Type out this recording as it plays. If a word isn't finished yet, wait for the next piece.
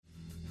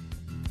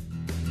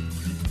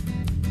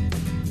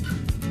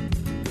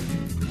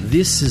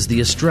This is the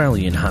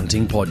Australian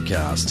Hunting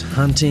Podcast,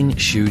 hunting,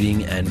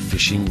 shooting and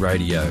fishing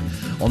radio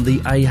on the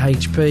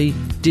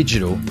AHP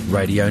Digital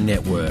Radio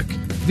Network.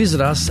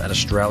 Visit us at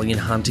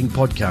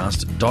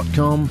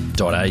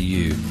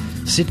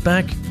australianhuntingpodcast.com.au. Sit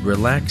back,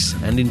 relax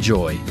and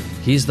enjoy.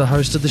 Here's the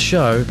host of the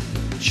show,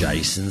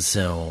 Jason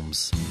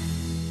Selms.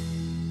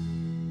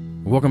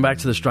 Welcome back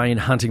to the Australian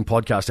Hunting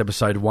Podcast,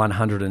 episode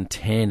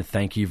 110.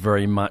 Thank you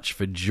very much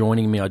for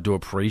joining me. I do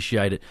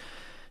appreciate it.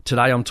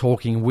 Today I'm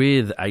talking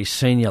with a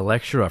senior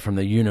lecturer from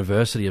the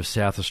University of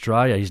South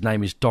Australia. His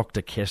name is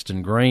Dr.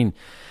 Keston Green.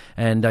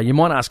 And you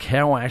might ask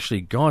how I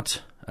actually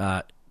got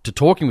to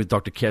talking with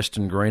Dr.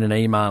 Keston Green and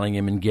emailing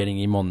him and getting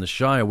him on the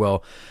show.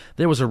 Well,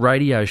 there was a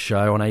radio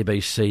show on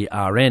ABC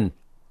RN.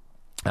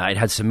 It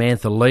had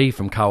Samantha Lee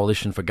from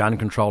Coalition for Gun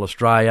Control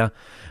Australia.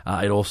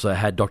 It also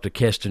had Dr.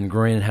 Keston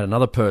Green and had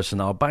another person.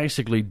 They were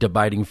basically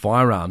debating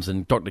firearms,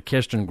 and Dr.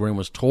 Keston Green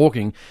was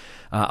talking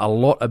a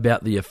lot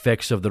about the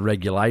effects of the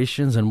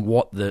regulations and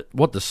what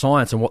the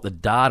science and what the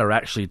data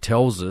actually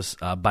tells us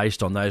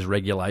based on those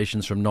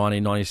regulations from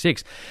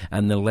 1996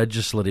 and the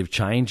legislative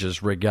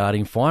changes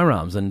regarding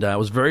firearms. And it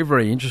was very,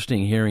 very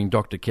interesting hearing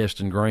Dr.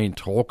 Keston Green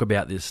talk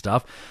about this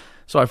stuff.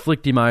 So I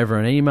flicked him over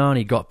an email and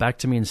he got back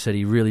to me and said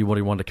he really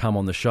wanted to come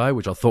on the show,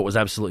 which I thought was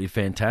absolutely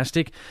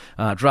fantastic.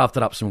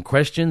 Drafted up some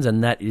questions,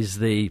 and that is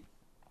the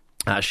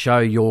show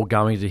you're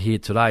going to hear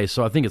today.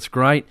 So I think it's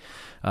great,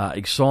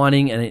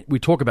 exciting, and we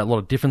talk about a lot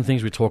of different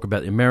things. We talk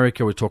about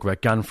America, we talk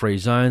about gun-free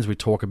zones, we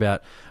talk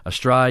about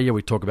Australia,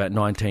 we talk about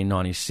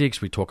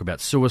 1996, we talk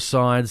about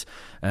suicides,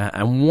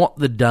 and what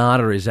the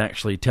data is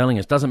actually telling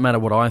us. Doesn't matter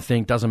what I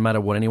think, doesn't matter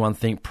what anyone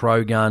think,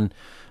 pro-gun,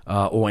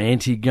 or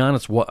anti-gun.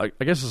 It's what I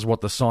guess is what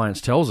the science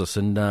tells us,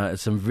 and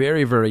it's some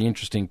very, very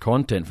interesting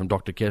content from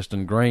Dr.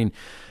 Keston Green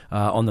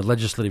on the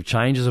legislative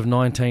changes of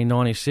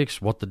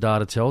 1996, what the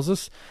data tells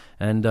us,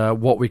 and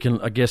what we can,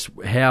 I guess,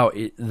 how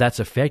that's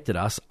affected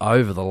us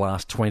over the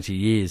last 20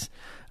 years.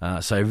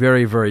 So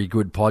very, very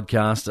good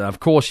podcast. Of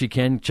course, you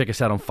can check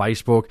us out on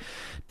Facebook,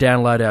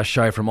 download our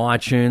show from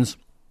iTunes.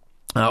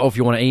 Or if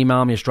you want to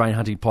email me,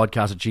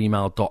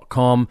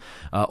 australianhuntingpodcast@gmail.com,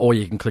 or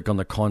you can click on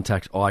the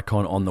contact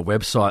icon on the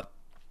website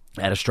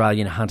at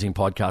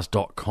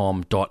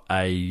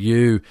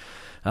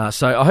australianhuntingpodcast.com.au.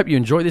 So I hope you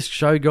enjoy this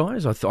show,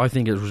 guys. I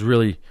think it was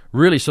really,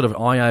 really sort of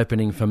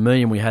eye-opening for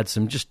me, and we had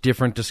some just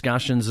different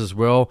discussions as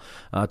well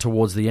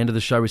towards the end of the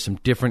show with some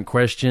different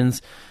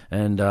questions,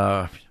 and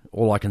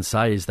all I can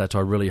say is that I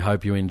really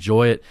hope you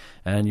enjoy it,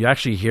 and you're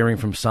actually hearing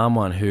from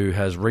someone who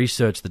has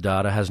researched the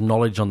data, has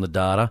knowledge on the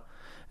data,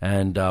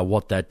 and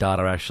what that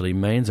data actually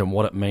means and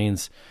what it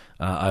means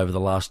over the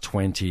last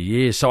 20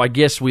 years. So I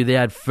guess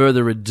without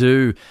further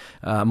ado,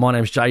 my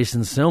name's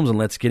Jason Selms, and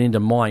let's get into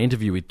my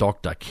interview with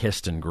Dr.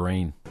 Keston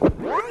Green.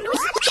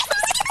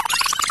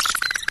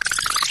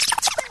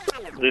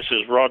 This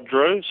is Rod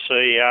Drew,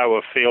 CEO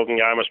of Field and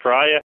Game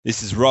Australia.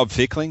 This is Rob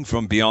Fickling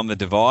from Beyond the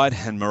Divide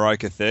and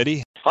Moroka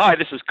 30. Hi,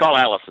 this is Col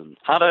Allison,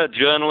 hunter,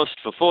 journalist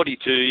for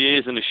 42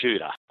 years and a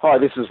shooter. Hi,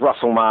 this is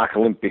Russell Mark,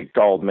 Olympic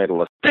gold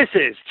medalist. This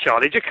is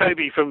Charlie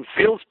Jacoby from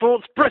Field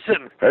Sports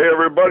Britain. Hey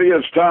everybody,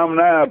 it's Tom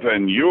Knapp,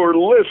 and you're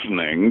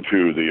listening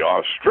to the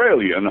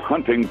Australian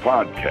Hunting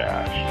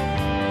Podcast.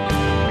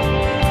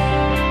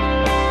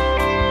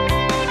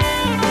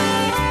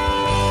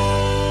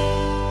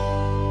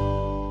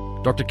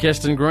 Dr.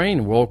 Keston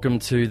Green, welcome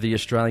to the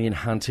Australian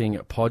Hunting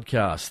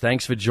Podcast.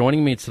 Thanks for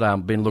joining me today.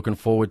 I've been looking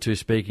forward to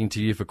speaking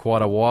to you for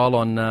quite a while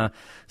on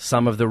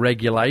some of the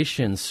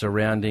regulations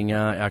surrounding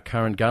our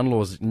current gun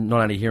laws,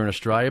 not only here in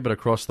Australia but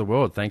across the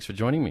world. Thanks for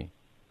joining me.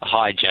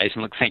 Hi,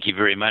 Jason. Look, thank you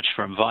very much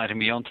for inviting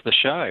me onto the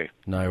show.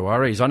 No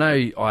worries. I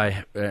know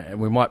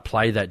we might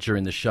play that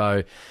during the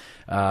show,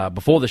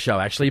 before the show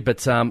actually,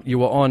 but you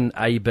were on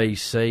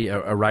ABC,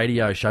 a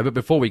radio show. But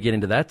before we get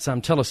into that,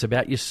 tell us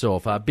about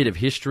yourself, a bit of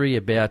history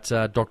about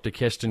Dr.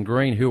 Keston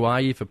Green. Who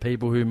are you for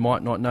people who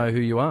might not know who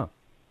you are?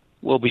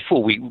 Well,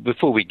 before we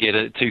get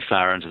too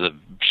far into the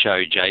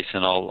show,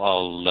 Jason,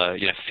 I'll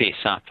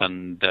fess up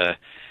and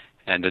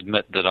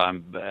admit that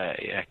I'm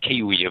a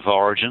Kiwi of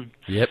origin.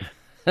 Yep.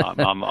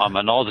 I'm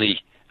an Aussie.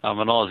 I'm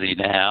an Aussie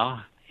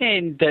now.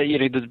 And,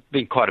 there's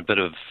been quite a bit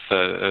of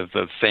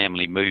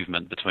family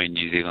movement between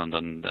New Zealand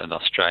and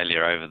Australia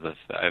over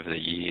the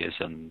years.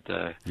 And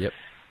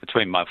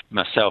between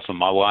myself and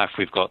my wife,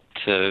 we've got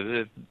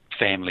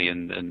family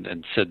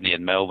in Sydney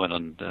and Melbourne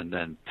and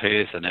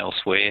Perth and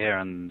elsewhere.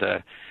 And,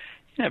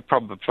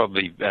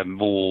 probably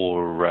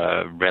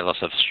more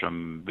relatives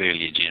from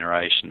earlier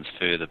generations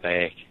further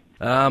back.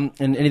 And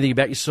anything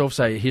about yourself,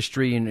 say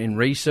history in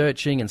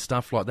researching and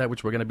stuff like that,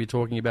 which we're going to be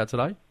talking about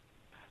today?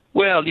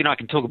 Well, I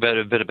can talk about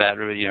a bit about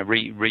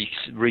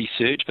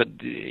research, but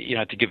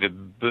to give a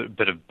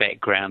bit of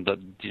background that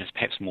is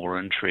perhaps more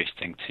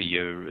interesting to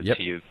your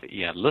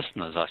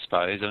listeners, I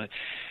suppose. I've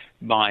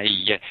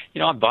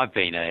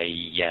been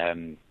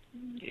an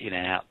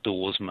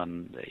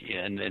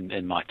outdoorsman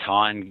in my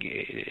time,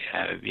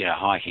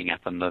 hiking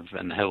up in the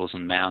hills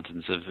and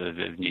mountains of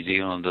New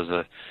Zealand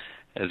as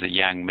as a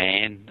young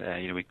man.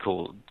 We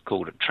called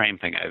it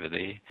tramping over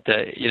there.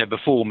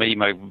 Before me,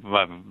 my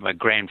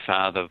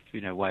grandfather,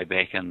 way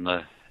back in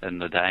the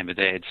day, my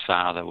dad's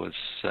father was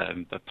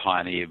a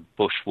pioneer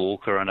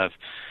bushwalker and a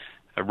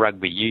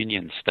rugby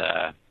union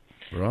star.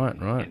 Right.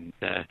 And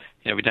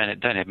we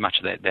don't have much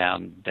of that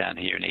down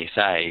here in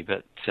SA,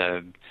 but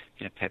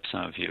perhaps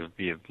some of your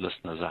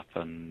listeners up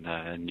in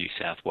New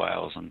South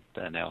Wales and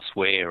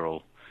elsewhere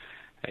will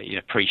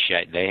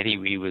appreciate that.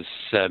 He was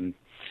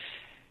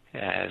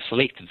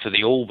selected for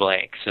the All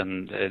Blacks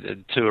and a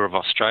tour of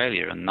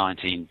Australia in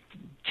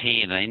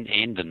 1910 and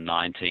in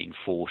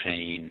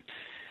 1914.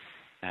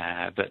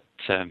 But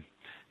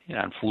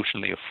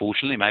unfortunately or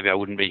fortunately, maybe I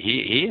wouldn't be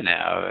here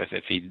now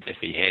if he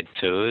had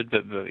toured.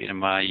 But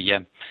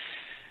the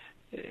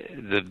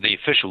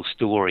official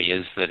story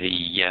is that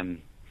he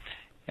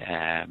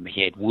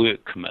had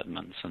work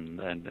commitments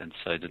and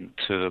so didn't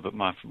tour. But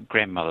my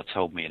grandmother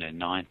told me in her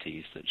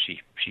 90s that she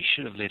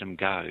should have let him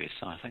go.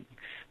 So I think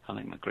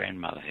my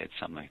grandmother had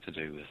something to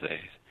do with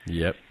that.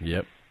 Yep.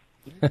 Yeah.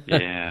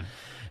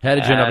 How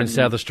did you end up in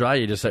South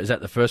Australia? Is that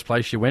the first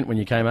place you went when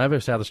you came over,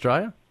 South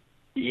Australia?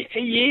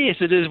 Yes,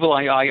 it is. Well,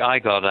 I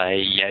got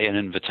an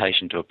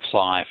invitation to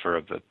apply for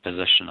a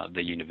position at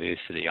the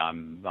university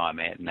I'm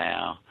at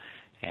now,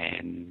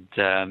 and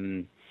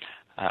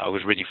I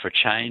was ready for a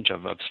change.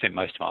 I've spent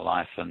most of my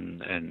life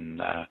in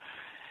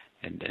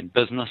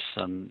business,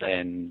 but I'm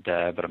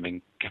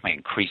becoming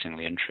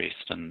increasingly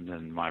interested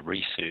in my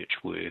research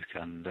work,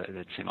 and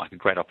it seemed like a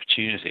great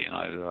opportunity. And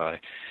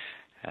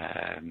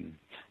I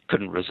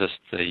couldn't resist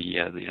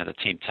the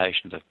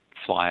temptation to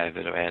fly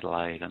over to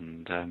Adelaide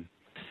and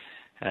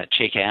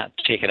check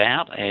it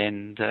out,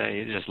 and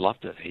just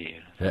loved it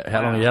here.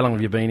 How long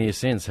have you been here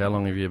since? How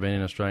long have you been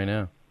in Australia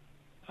now?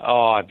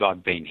 Oh, I've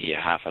been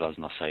here half a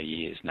dozen or so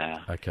years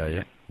now.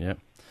 Okay, yeah.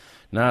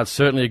 No, it's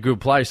certainly a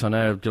good place. I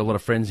know I've got a lot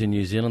of friends in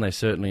New Zealand. They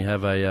certainly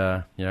have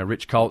a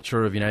rich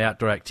culture of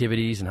outdoor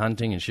activities and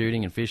hunting and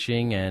shooting and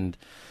fishing, and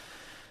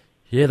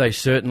yeah, they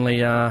certainly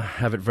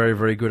have it very,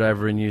 very good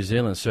over in New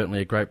Zealand.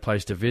 Certainly a great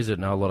place to visit.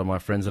 I know a lot of my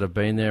friends that have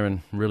been there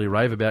and really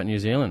rave about New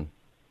Zealand.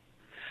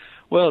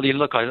 Well,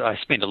 look, I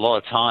spent a lot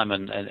of time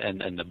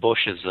in the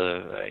bush as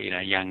a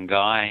young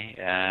guy,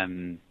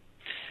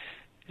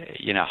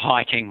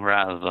 hiking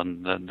rather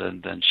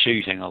than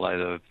shooting.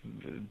 Although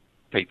the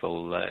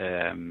people,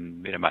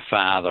 my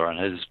father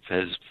and his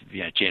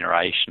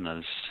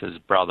generation, his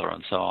brother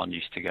and so on,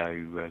 used to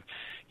go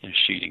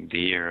shooting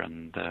deer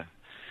and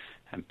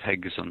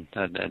pigs and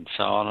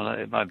so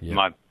on.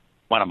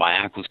 One of my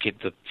uncles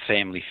kept the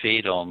family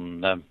fed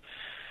on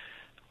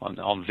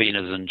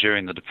venison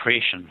during the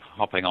Depression,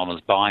 hopping on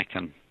his bike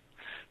and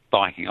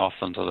biking off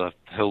into the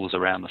hills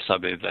around the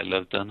suburb they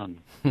lived in and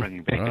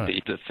bringing back a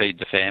bit to feed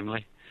the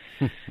family.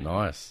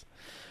 Nice.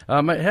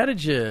 Mate,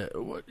 do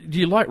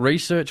you like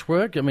research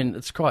work? I mean,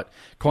 it's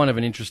kind of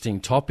an interesting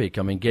topic.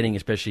 I mean, getting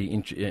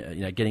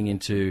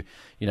into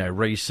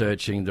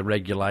researching the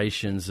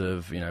regulations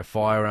of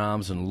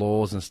firearms and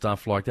laws and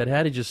stuff like that.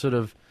 How did you sort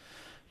of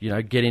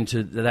get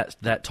into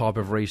that type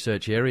of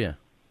research area?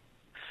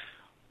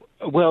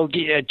 Well,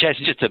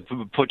 Jason, just to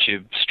put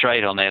you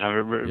straight on that,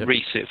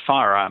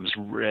 firearms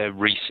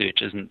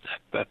research isn't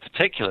a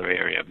particular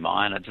area of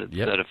mine.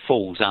 It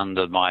falls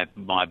under my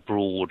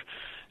broad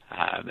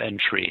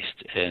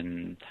interest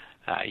in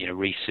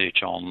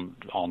research on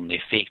the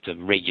effect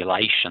of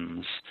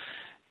regulations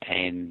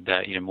and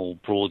more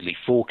broadly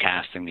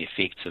forecasting the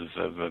effects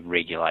of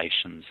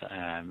regulations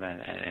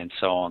and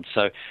so on.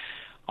 So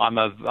I'm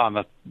a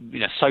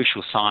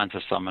social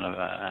scientist. I'm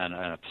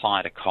an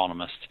applied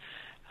economist.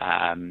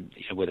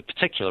 With a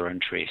particular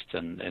interest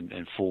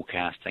in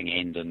forecasting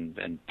and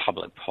in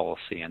public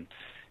policy and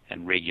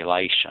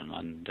regulation,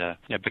 and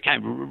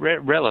became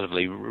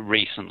relatively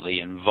recently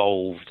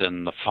involved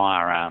in the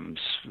firearms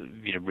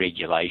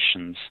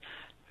regulations.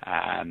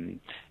 As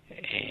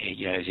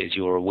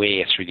you're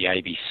aware through the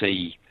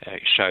ABC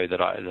show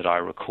that I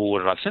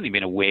recorded, I've certainly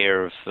been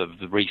aware of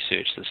the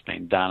research that's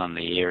been done in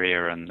the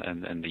area and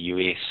in the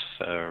US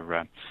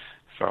for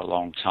a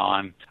long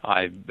time.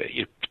 I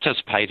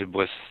participated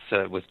with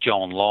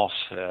John Lott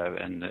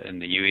in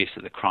the US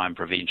at the Crime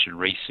Prevention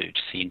Research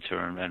Centre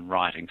and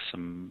writing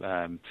some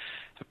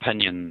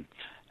opinion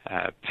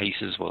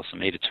pieces,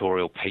 some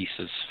editorial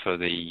pieces for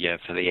the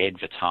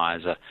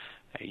Advertiser,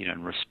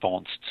 in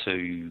response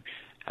to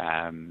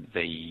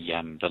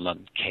the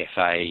Lindt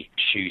Cafe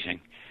shooting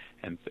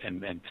in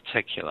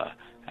particular.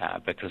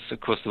 Because,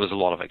 of course, there was a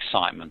lot of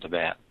excitement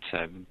about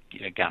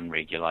gun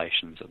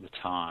regulations at the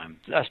time.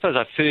 I suppose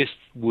I first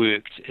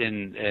worked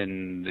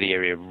in the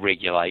area of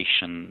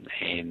regulation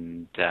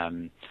and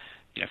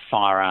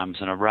firearms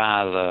in a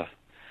rather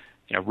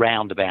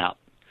roundabout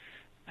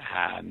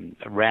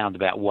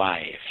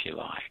way, if you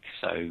like.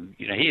 So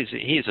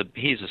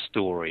here's a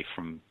story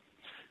from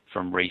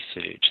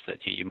research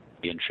that you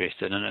might be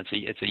interested in.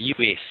 It's a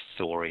US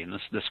story, and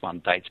this one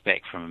dates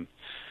back from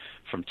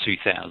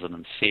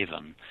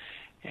 2007.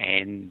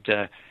 And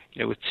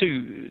with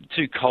two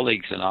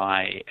colleagues and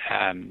I,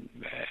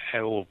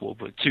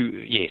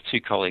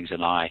 two colleagues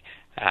and I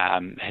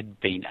had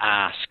been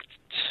asked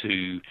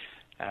to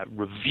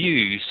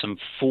review some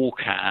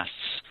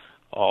forecasts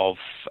of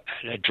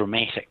a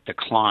dramatic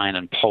decline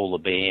in polar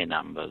bear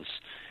numbers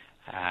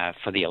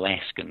for the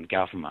Alaskan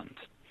government.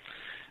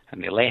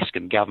 And the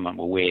Alaskan government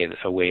were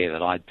aware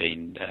that I'd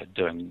been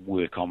doing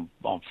work on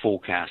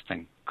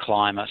forecasting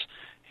climate,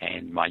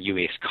 and my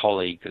US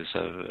colleague is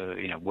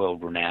a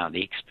world-renowned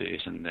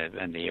expert in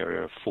the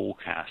area of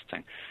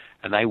forecasting,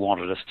 and they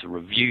wanted us to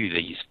review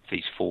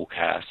these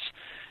forecasts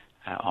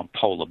on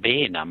polar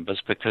bear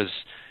numbers because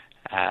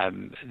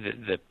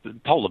the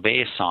polar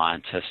bear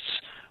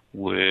scientists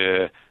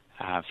were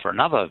for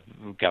another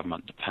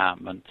government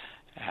department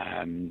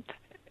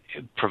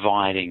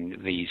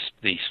providing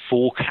these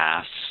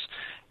forecasts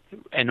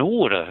in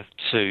order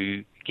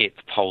to get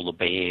the polar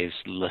bears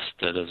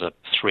listed as a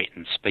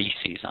threatened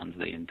species under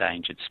the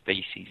Endangered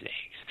Species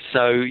Act.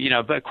 So,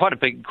 but quite a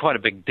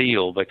big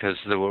deal because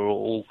there were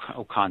all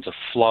kinds of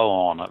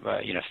flow-on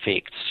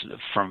effects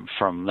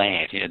from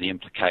that. The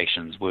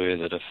implications were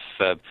that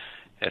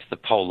if the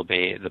polar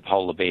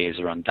bears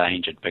are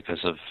endangered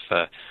because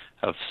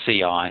of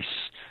sea ice,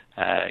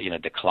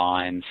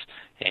 declines,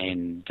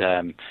 and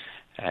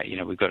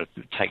we've got to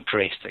take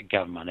drastic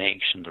government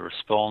action to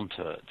respond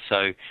to it.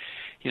 So,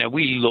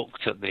 we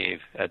looked at their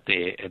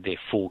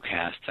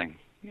forecasting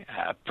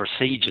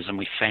procedures, and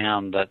we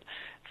found that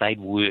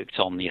they'd worked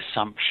on the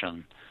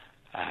assumption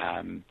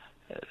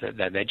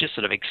that they just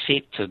sort of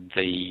accepted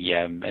the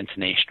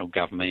International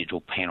Governmental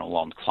Panel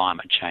on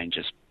Climate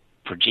Change's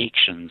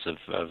projections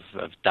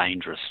of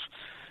dangerous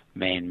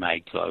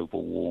man-made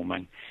global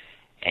warming,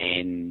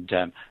 and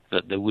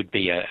that there would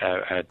be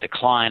a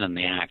decline in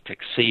the Arctic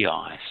sea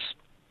ice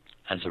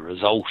as a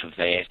result of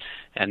that,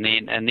 and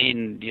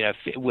then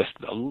with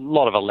a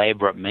lot of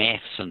elaborate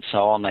maths and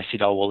so on, they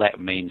said, oh well, that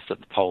means that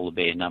the polar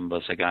bear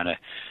numbers are going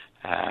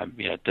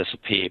to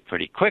disappear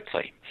pretty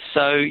quickly.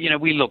 So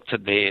we looked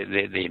at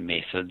their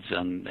methods,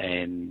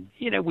 and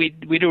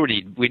we'd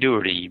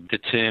already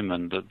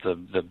determined that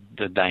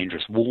the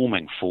dangerous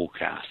warming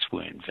forecasts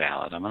weren't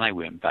valid. I mean, they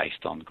weren't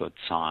based on good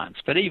science.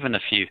 But even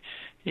if you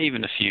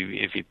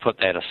put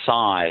that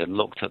aside and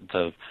looked at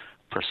the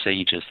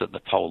procedures that the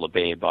polar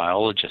bear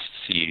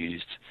biologists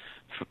used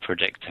for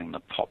predicting the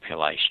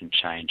population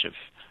change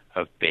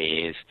of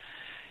bears,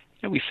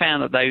 we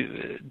found that they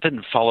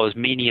didn't follow as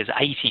many as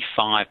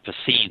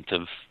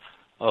 85%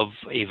 of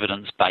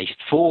evidence-based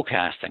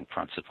forecasting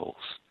principles.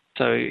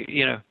 So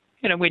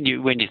when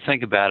you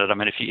think about it, I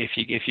mean,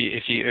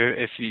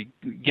 if you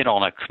get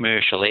on a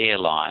commercial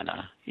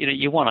airliner,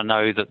 you want to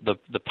know that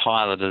the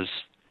pilot is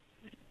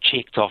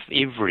checked off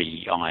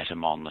every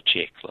item on the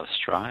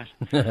checklist, right?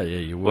 Yeah,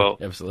 you would. Well,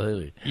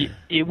 absolutely.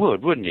 You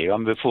would, wouldn't you? I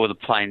mean, before the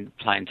plane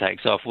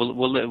takes off.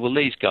 Well,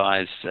 these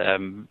guys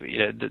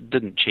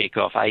didn't check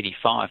off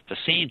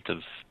 85%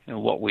 of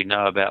what we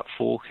know about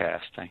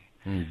forecasting.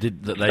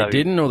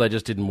 Didn't, or they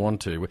just didn't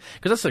want to?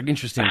 Because that's an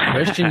interesting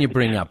question you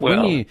bring up.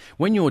 Well,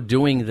 when you're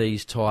doing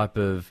these type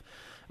of,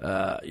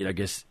 I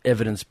guess,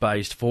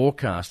 evidence-based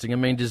forecasting,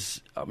 I'm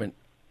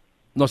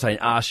not saying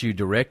ask you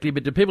directly,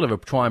 but do people ever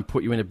try and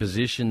put you in a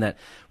position that,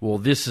 well,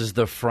 this is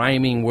the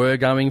framing we're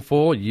going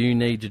for, you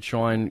need to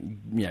try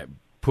and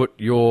put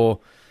your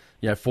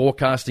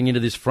forecasting into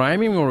this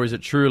framing, or is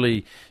it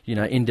truly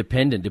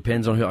independent?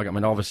 Depends on who. I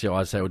mean, obviously,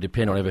 I'd say it would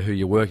depend on either who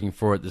you're working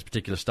for at this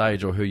particular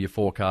stage or who you're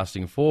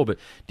forecasting for. But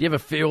do you ever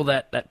feel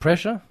that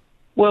pressure?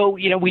 Well,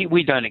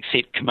 we don't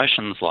accept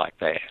commissions like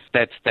that.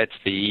 That's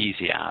the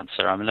easy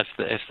answer. I mean,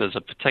 if there's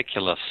a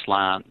particular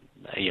slant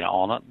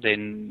on it,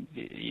 then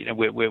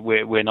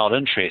we're not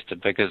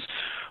interested because,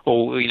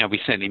 we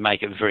certainly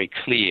make it very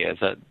clear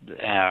that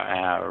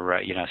our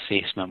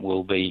assessment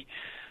will be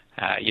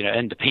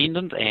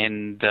independent,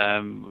 and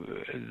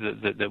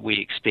that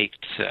we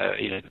expect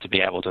to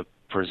be able to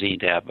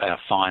present our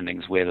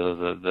findings, whether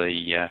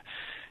the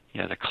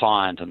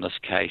client in this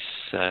case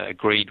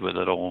agreed with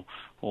it or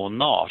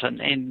not.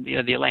 And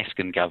the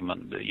Alaskan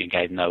government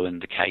gave no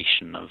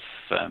indication of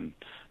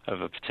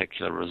a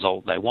particular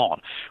result they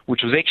want,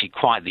 which was actually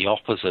quite the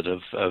opposite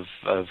of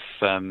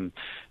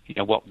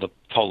what the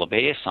polar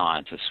bear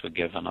scientists were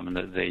given. I mean,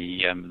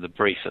 the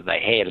brief that they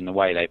had and the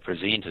way they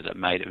presented it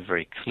made it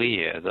very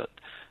clear that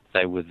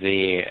they were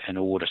there in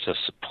order to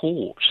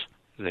support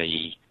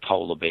the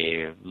polar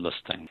bear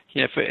listing.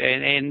 They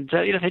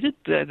did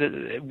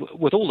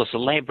with all this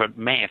elaborate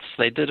maths.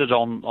 They did it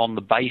on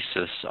the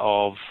basis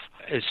of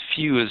as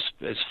few as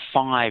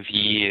 5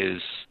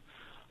 years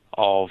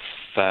of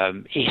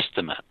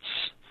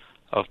estimates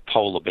of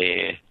polar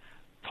bear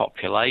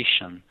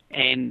population,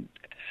 and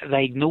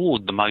they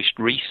ignored the most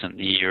recent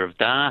year of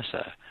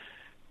data,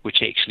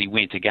 which actually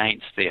went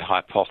against their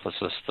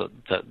hypothesis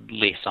that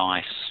less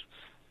ice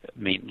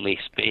meant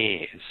less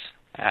bears,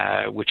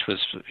 which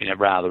was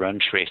rather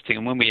interesting.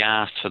 And when we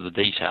asked for the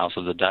details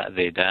of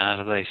their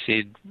data, they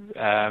said,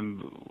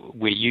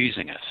 we're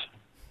using it.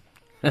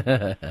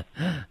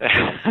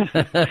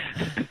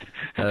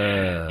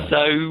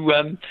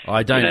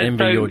 I don't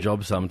envy your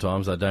job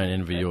sometimes. I don't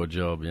envy your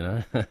job,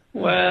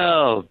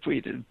 Well,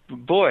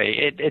 boy,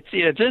 it's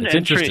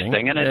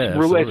interesting, and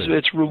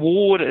it's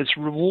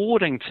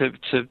rewarding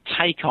to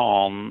take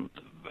on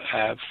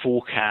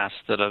forecasts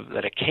that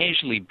are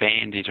casually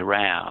bandied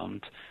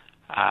around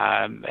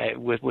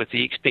with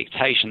the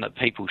expectation that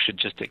people should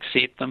just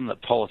accept them,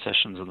 that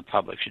politicians and the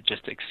public should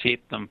just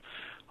accept them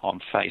on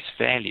face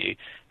value,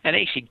 and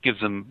actually give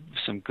them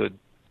some good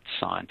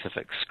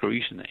scientific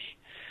scrutiny.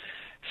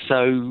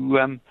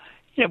 So,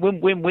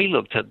 when we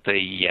looked at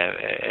the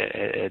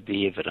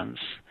evidence,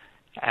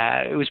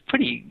 it was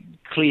pretty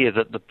clear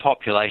that the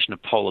population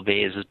of polar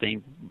bears has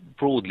been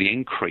broadly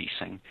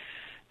increasing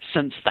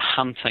since the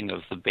hunting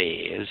of the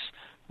bears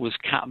was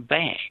cut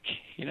back.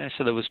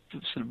 So there was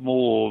sort of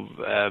more,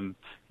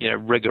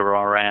 rigor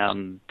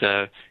around,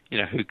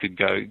 who could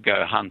go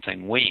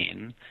hunting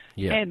when,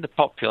 and the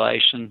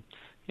population,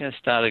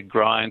 started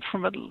growing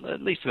from at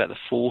least about the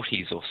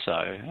 40s or so.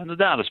 And the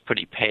data's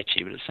pretty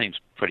patchy, but it seems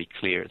pretty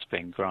clear it's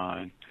been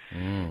growing.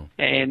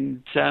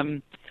 And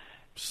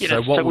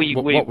what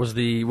was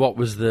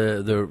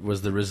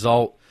the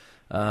result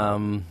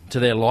to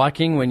their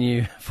liking when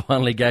you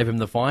finally gave them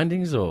the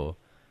findings, or?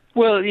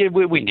 Well,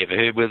 we never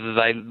heard whether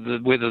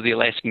the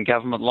Alaskan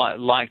government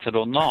liked it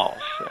or not.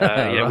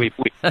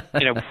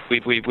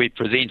 We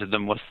presented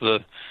them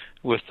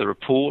with the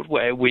report,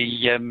 where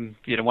one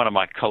of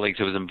my colleagues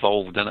who was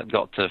involved in it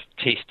got to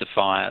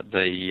testify at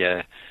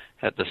the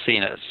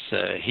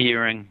Senate's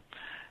hearing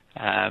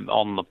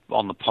on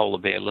the polar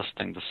bear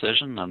listing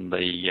decision, and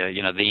the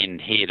then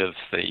head of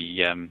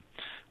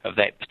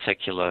that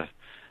particular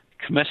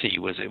committee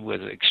was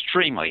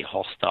extremely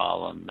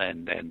hostile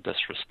and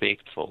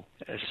disrespectful.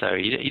 So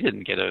he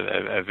didn't get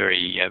a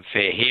very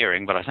fair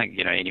hearing. But I think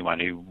anyone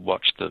who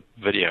watched the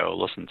video or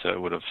listened to it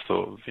would have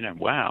thought,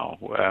 wow,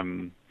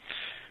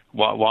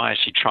 why is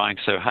she trying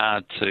so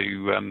hard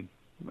to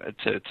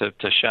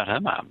shut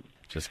him up?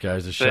 Just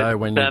goes to show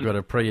when you've got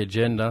a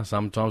pre-agenda.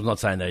 Sometimes, not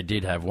saying they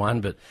did have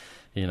one, but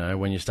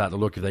when you start to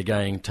look, if they're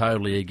going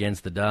totally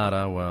against the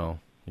data, well,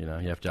 you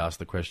have to ask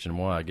the question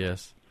why, I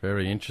guess.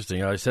 Very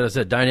interesting. I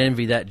said, don't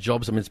envy that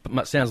job. I mean,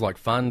 it sounds like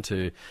fun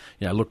to,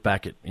 look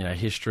back at,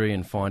 history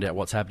and find out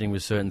what's happening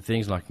with certain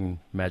things. And I can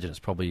imagine it's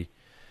probably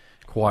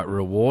quite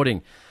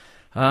rewarding.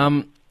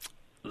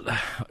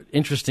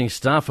 Interesting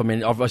stuff. I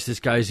mean, obviously this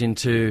goes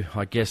into,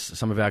 I guess,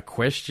 some of our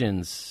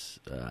questions,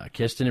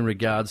 Keston, in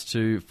regards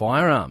to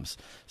firearms.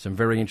 Some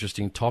very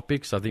interesting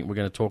topics I think we're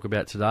going to talk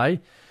about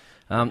today.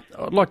 I'd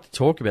like to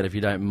talk about, if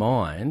you don't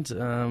mind,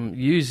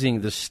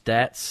 using the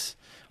stats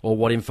or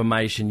what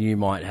information you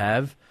might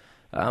have.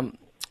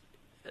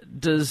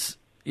 Does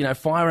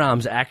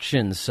firearms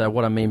actions? So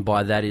what I mean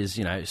by that is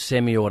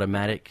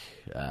semi-automatic,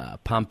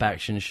 pump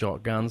action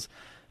shotguns,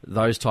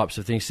 those types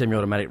of things,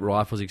 semi-automatic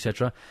rifles,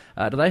 etc.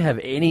 Do they have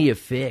any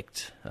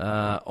effect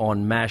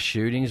on mass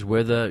shootings,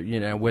 whether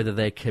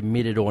they're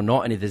committed or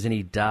not, and if there's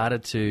any data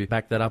to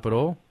back that up at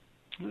all?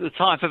 The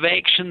type of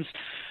actions.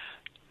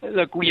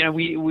 Look, we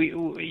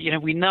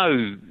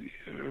know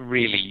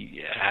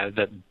really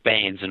that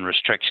bans and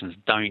restrictions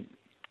don't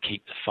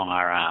keep the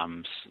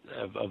firearms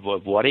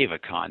of whatever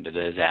kind it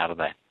is out of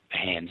the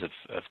hands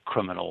of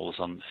criminals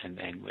and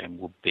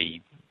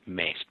would-be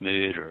mass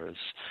murderers.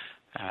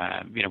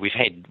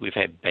 We've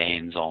had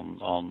bans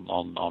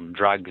on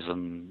drugs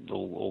and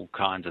all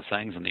kinds of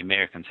things, and the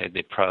Americans had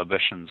their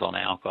prohibitions on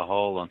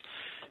alcohol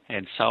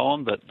and so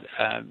on. But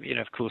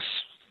of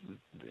course,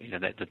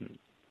 that didn't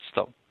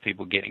stop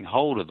people getting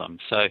hold of them.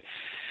 So,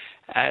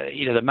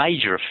 the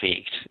major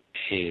effect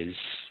is,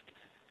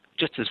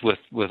 just as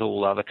with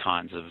all other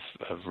kinds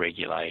of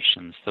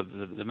regulations,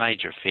 the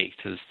major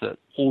effect is that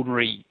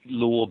ordinary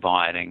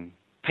law-abiding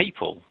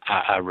people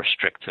are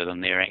restricted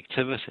in their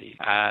activity.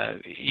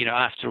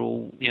 After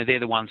all, they're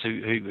the ones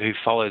who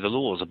follow the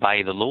laws,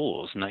 obey the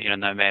laws, no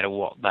matter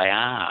what they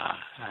are.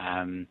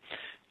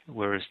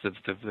 Whereas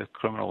the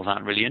criminals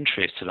aren't really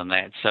interested in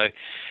that. So,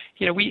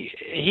 we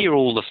hear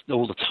all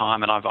the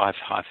time, and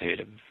I've heard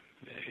it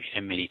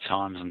many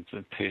times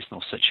in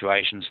personal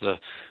situations.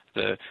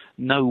 The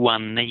no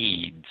one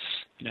needs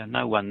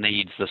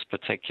this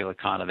particular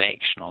kind of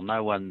action, or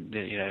no one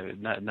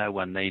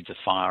needs a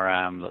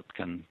firearm that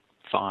can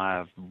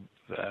fire,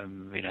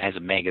 has a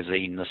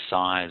magazine this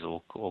size,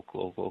 or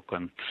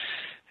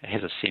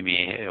has a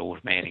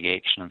semi-automatic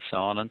action and so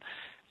on.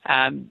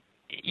 And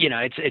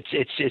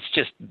it's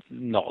just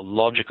not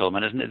logical. I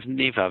mean, it's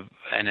never,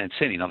 and it's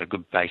certainly not a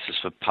good basis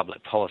for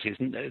public policy.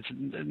 It's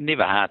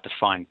never hard to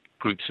find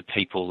groups of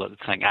people that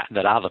think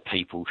that other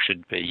people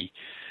should be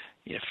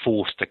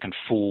forced to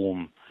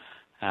conform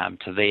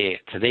to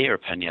their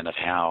opinion of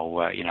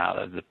how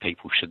the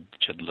people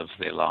should live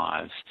their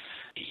lives.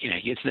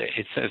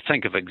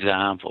 Think of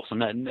examples.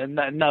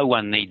 No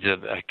one needs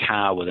a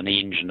car with an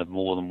engine of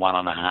more than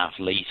 1.5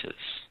 litres.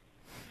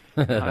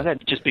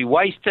 That'd just be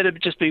wasted.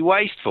 It'd just be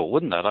wasteful,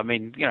 wouldn't it? I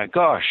mean,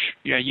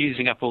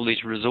 using up all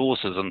these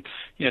resources and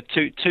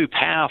too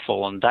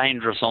powerful and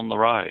dangerous on the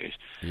road.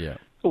 Yeah.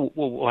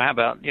 Well, how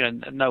about,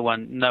 no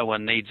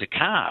one needs a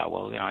car?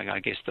 Well, I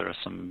guess there are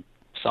some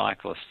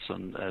cyclists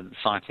and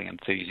cycling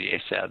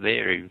enthusiasts out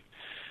there who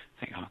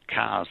think,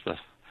 cars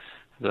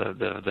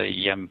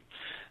the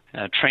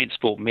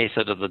transport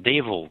method of the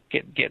devil.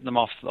 Get them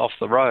off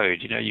the road.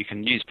 You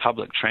can use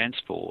public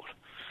transport.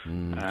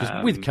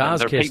 Because with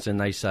cars, Keston,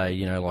 they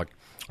say,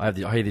 I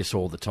hear this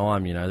all the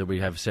time, that we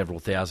have several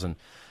thousand,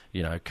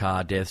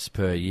 car deaths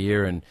per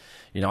year. And,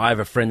 I have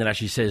a friend that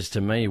actually says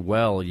to me,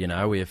 well,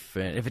 if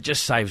it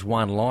just saves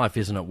one life,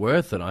 isn't it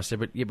worth it? I said,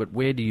 but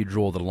where do you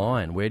draw the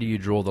line? Where do you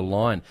draw the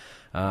line?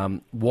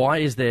 Why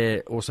is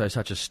there also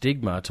such a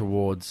stigma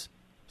towards,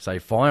 say,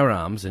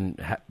 firearms and,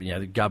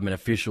 the government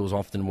officials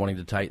often wanting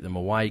to take them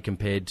away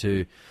compared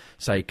to,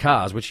 say,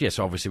 cars, which, yes,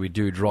 obviously we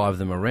do drive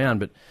them around,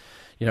 but,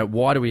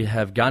 why do we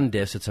have gun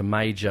deaths? It's a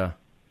major,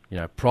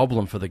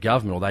 problem for the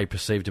government, or they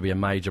perceive to be a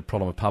major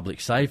problem of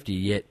public safety,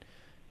 yet,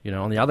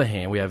 on the other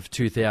hand, we have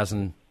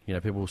 2,000,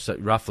 people,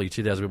 roughly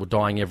 2,000 people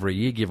dying every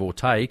year, give or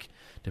take,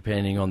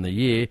 depending on the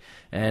year,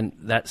 and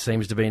that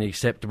seems to be an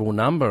acceptable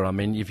number. I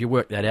mean, if you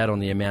work that out on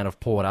the amount of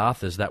Port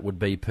Arthurs that would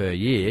be per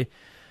year,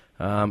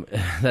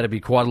 that'd be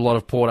quite a lot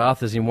of Port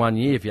Arthurs in 1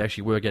 year if you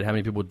actually work out how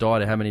many people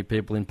died and how many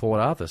people in Port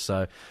Arthur.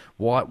 So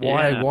why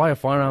are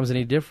firearms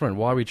any different?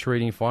 Why are we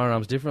treating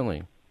firearms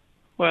differently?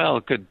 Well,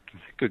 good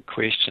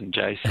question,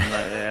 Jason.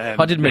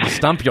 I didn't mean to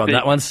stump you on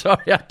that one.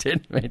 Sorry, I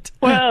didn't mean to.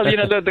 Well,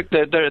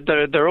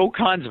 there are all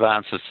kinds of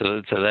answers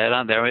to that,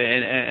 aren't there?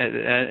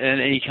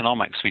 In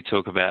economics, we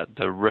talk about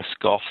the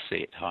risk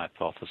offset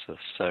hypothesis.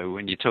 So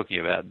when you're talking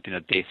about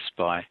deaths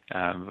by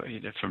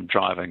from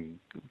driving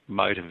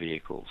motor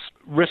vehicles,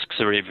 risks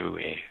are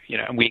everywhere.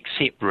 And we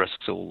accept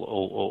risks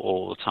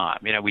all the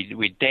time.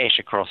 We dash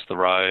across the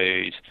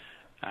road.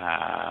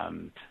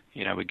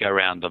 We go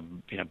around the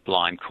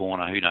blind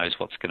corner. Who knows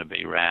what's going to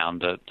be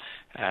around it?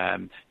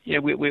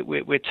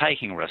 We're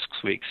taking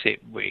risks. We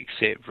accept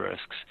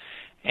risks,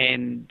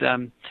 and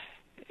so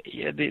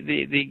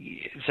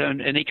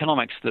in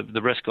economics,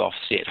 the risk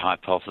offset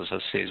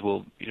hypothesis says,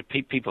 well,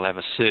 people have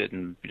a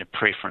certain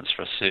preference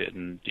for a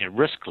certain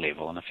risk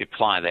level, and if you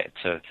apply that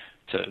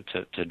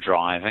to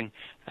driving.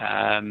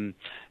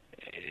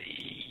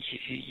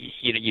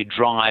 You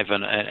drive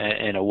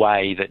in a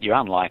way that you're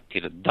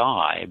unlikely to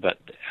die, but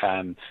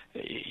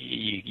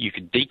you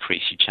could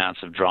decrease your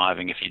chance of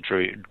driving if you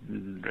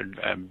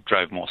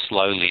drove more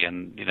slowly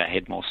and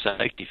had more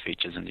safety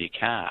features in your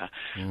car.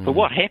 But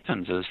what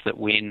happens is that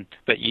you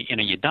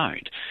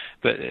don't.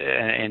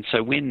 And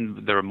so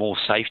when there are more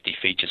safety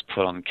features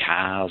put on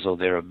cars, or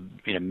there are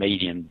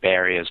median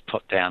barriers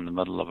put down the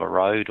middle of a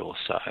road or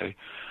so,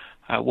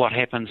 what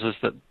happens is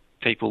that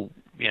people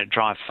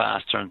drive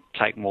faster and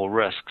take more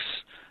risks,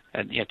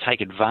 and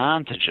take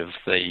advantage of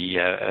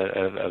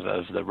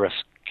the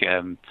risk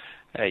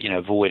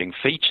avoiding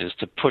features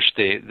to push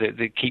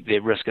keep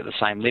their risk at the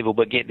same level,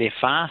 but get there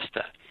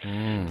faster.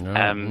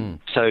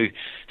 So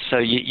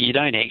you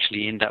don't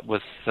actually end up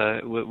with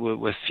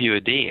fewer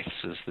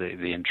deaths, is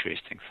the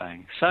interesting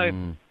thing. So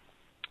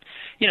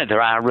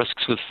there are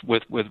risks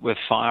with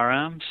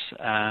firearms.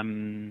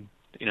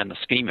 In the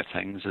scheme of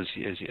things, as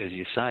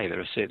you say,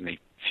 there are certainly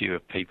fewer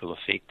people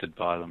affected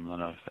by them than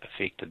are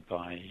affected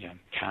by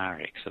car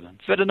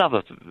accidents. But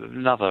another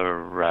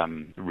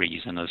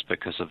reason is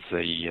because of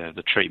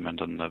the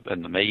treatment in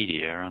the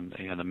media,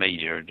 and the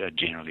media are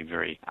generally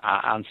very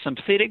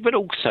unsympathetic, but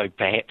also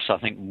perhaps I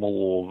think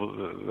more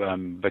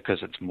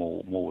because it's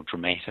more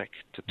dramatic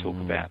to talk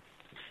about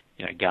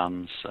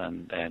guns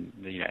and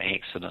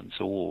accidents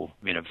or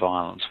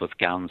violence with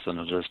guns than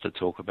it is to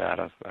talk about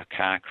a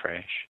car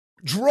crash.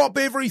 Drop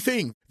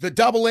everything. The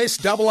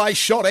SSAA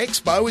Shot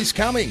Expo is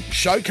coming,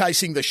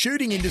 showcasing the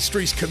shooting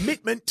industry's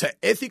commitment to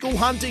ethical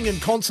hunting and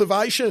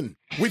conservation.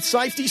 With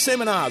safety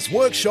seminars,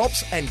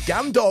 workshops and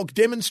gun dog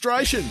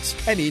demonstrations,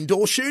 an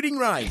indoor shooting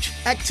range,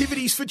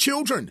 activities for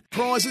children,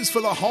 prizes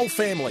for the whole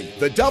family.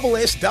 The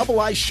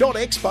SSAA Shot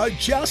Expo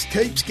just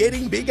keeps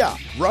getting bigger.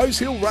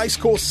 Rosehill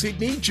Racecourse,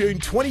 Sydney, June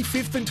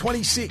 25th and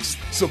 26th.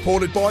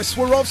 Supported by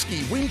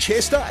Swarovski,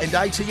 Winchester and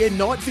ATN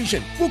Night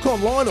Vision. Book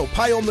online or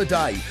pay on the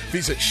day.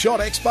 Visit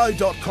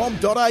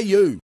shotexpo.com.au.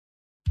 G'day,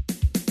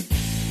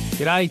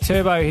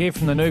 Turbo here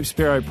from the Noob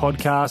Spearo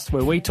podcast,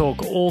 where we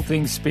talk all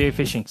things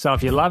spearfishing. So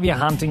if you love your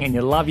hunting and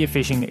you love your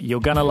fishing, you're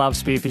going to love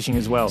spearfishing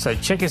as well. So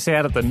check us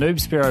out at the Noob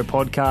Spearo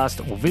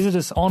podcast or visit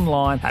us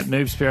online at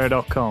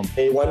noobspearo.com.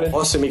 One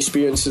awesome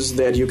experiences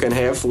that you can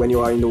have when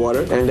you are in the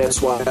water, and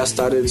that's why I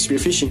started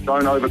spearfishing.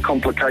 Don't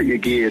overcomplicate your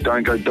gear.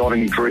 Don't go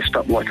dotting dressed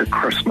up like a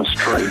Christmas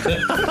tree.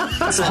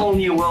 It's a whole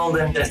new world,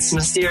 and it's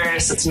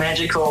mysterious, it's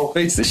magical.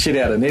 Beats the shit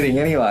out of knitting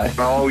anyway.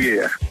 Oh,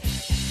 yeah.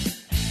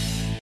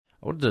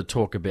 I wanted to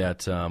talk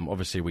about,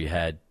 obviously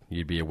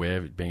you'd be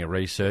aware, being a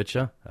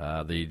researcher,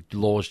 the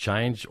laws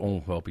changed,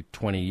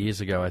 20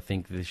 years ago, I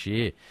think, this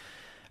year,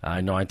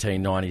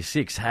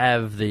 1996.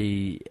 Have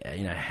the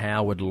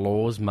Howard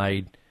laws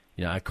made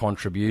a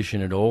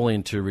contribution at all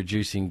into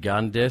reducing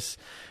gun deaths,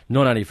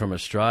 not only from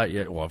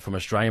Australia, from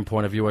Australian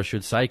point of view, I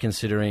should say,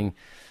 considering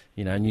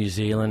New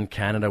Zealand,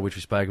 Canada, which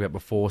we spoke about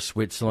before,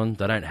 Switzerland,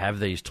 they don't have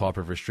these type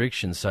of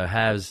restrictions. So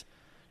has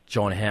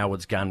John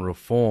Howard's gun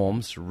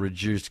reforms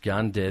reduced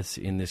gun deaths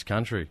in this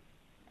country?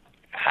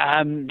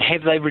 Have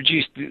they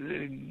reduced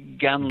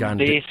gun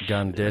deaths?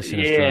 Gun deaths in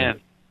Australia?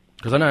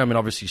 Because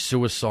obviously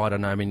suicide.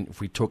 If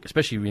we talk,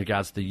 especially in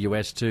regards to the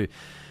US too,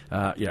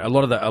 a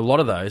lot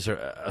of those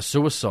are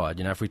suicide.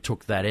 If we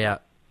took that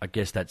out, I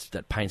guess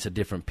that paints a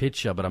different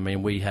picture. But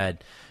we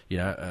had,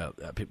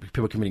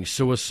 people committing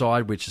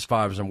suicide, which, as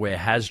far as I'm aware,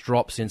 has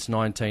dropped since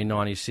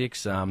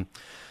 1996.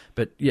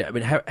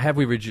 Have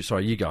we reduced?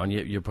 Sorry, you go on.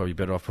 You're probably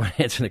better off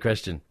answering the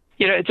question.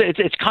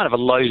 It's kind of a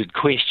loaded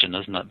question,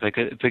 isn't it?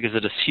 Because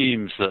it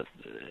assumes that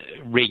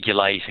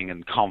regulating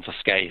and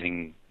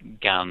confiscating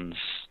guns,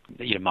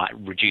 might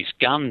reduce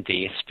gun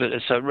deaths, but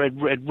so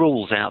it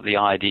rules out the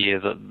idea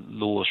that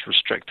laws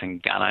restricting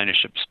gun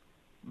ownership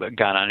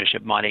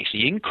might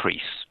actually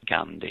increase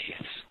gun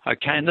deaths.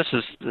 Okay, and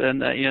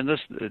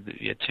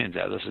it turns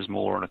out this is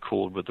more in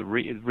accord with the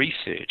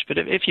research. But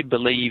if you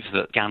believe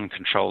that gun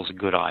control is a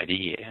good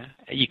idea,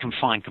 you can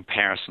find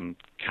comparison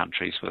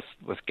countries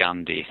with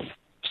gun death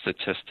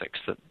statistics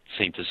that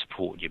seem to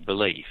support your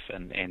belief,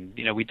 and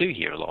we do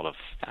hear a lot of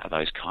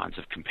those kinds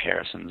of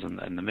comparisons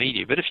in the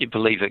media. But if you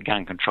believe that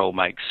gun control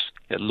makes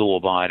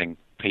law-abiding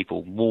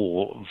people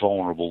more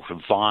vulnerable to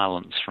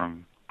violence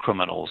from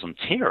criminals and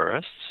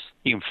terrorists,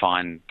 you can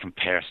find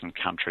comparison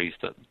countries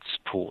that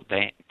support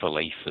that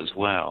belief as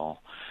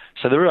well.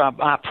 So there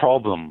are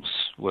problems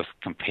with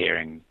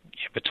comparing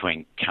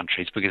between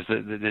countries because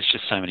there's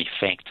just so many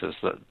factors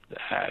that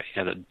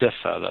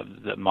differ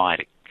that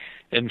might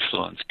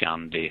influence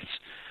gun deaths.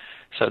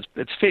 So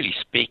it's fairly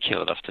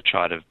speculative to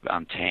try to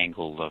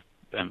untangle the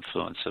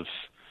influence of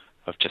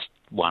just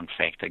one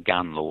factor,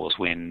 gun laws,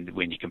 when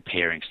you're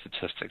comparing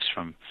statistics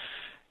from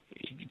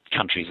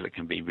countries that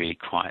can be really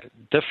quite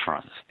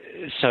different.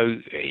 So,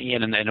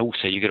 and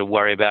also you've got to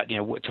worry about,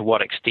 to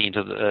what extent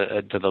do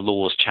the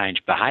laws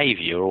change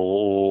behaviour,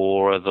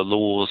 or are the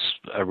laws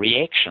a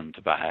reaction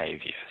to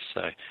behaviour?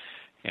 So,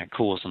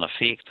 cause and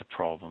effect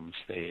problems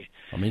there.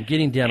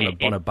 Getting down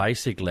on a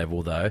basic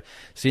level, though,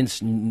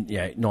 since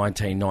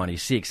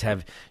 1996,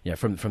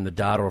 from the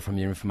data or from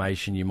the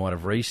information you might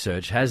have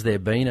researched, has there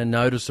been a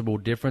noticeable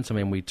difference?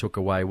 we took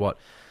away, what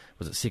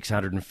was it,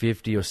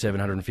 650 or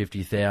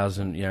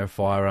 750,000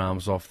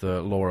 firearms off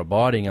the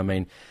law-abiding.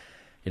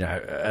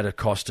 At a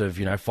cost of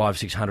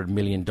 $500-600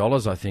 million,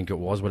 I think it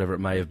was, whatever it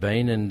may have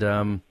been. And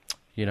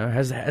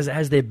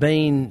has there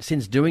been,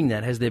 since doing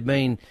that, has there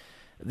been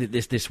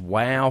this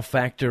wow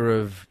factor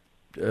of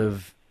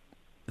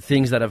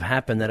things that have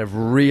happened that have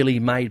really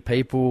made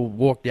people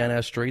walk down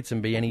our streets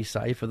and be any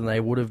safer than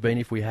they would have been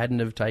if we hadn't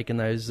have taken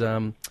those,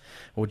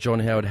 or John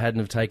Howard hadn't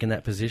have taken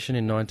that position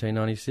in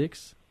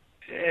 1996?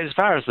 As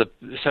far as the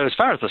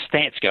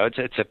stats go,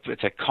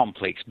 it's a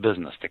complex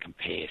business to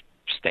compare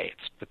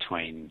stats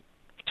between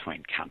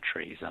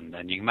countries,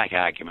 and you can make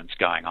arguments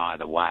going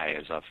either way,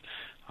 as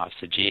I've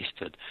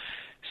suggested.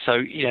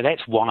 So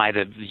that's why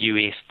the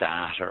US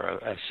data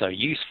are so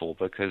useful,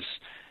 because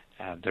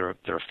there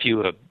are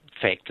fewer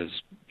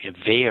factors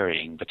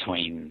varying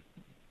between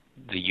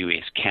the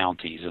US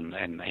counties and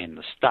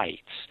the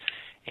states,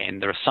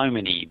 and there are so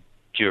many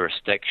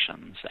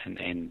jurisdictions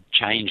and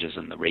changes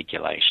in the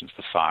regulations,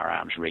 the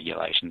firearms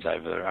regulations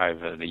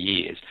over the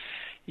years.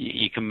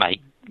 You can make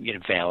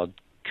valid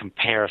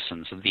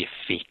comparisons of the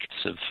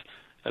effects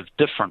of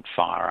different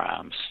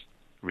firearms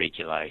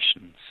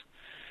regulations.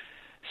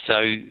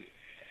 So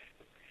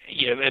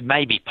it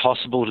may be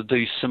possible to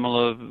do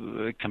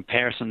similar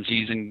comparisons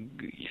using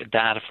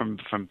data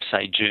from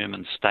say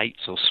German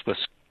states or Swiss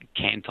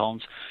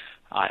cantons.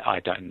 I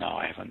don't know.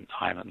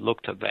 I haven't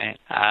looked at that.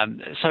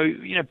 So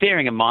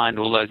bearing in mind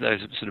all those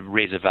sort of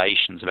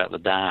reservations about the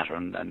data,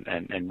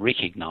 and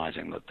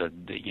recognising that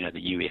the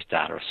US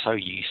data are so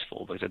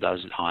useful because it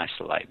does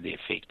isolate the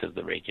effect of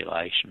the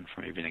regulation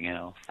from everything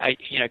else.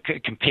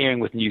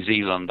 Comparing with New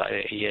Zealand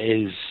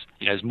is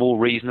more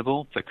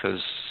reasonable,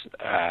 because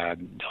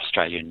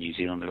Australia and New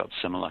Zealand have got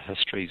similar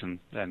histories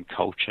and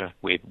culture.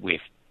 We're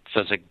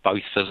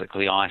both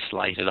physically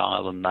isolated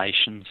island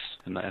nations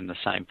in the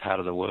same part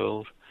of the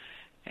world.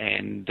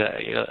 And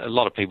a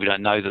lot of people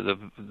don't know that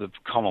the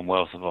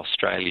Commonwealth of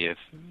Australia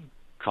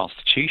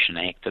Constitution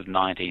Act of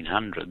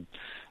 1900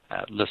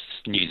 lists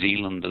New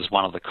Zealand as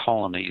one of the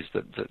colonies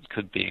that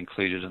could be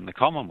included in the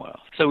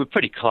Commonwealth. So we're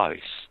pretty close.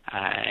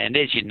 And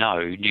as you know,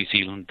 New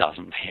Zealand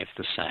doesn't have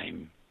the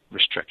same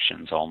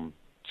restrictions on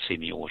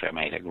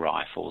semi-automatic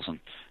rifles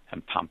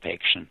and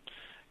pump-action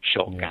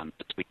shotguns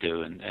as we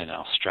do in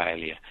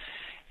Australia.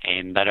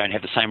 And they don't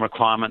have the same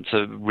requirement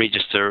to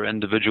register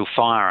individual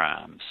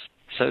firearms.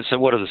 So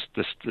what do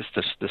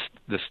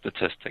the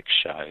statistics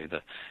show?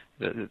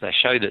 They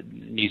show that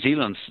New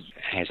Zealand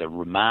has a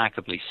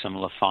remarkably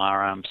similar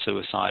firearm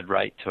suicide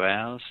rate to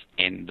ours,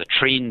 and the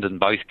trend in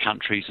both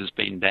countries has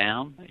been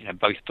down,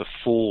 both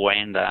before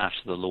and after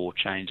the law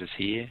changes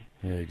here.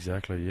 Yeah,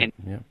 exactly.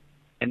 Yeah.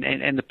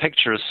 And the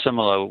picture is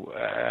similar,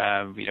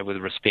 with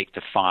respect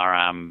to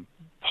firearm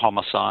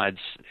homicides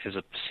as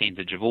a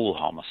percentage of all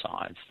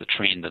homicides. The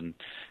trend in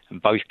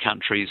both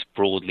countries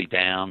broadly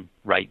down.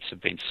 Rates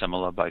have been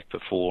similar both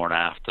before and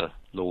after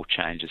law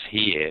changes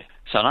here.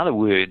 So in other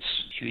words,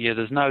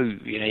 there's no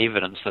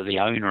evidence that the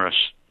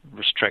onerous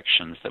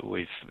restrictions that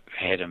we've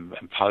had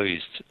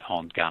imposed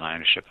on gun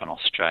ownership in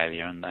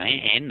Australia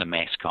and the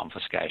mass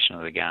confiscation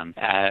of the gun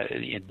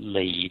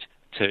lead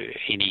to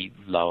any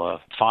lower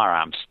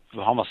firearms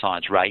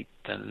homicides rate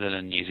than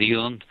in New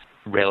Zealand.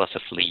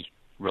 Relatively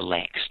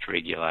relaxed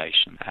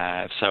regulation.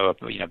 So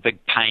big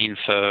pain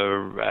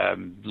for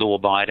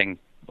law-abiding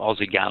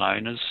Aussie gun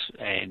owners,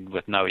 and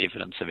with no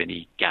evidence of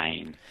any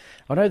gain.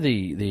 I know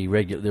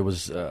there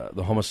was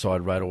the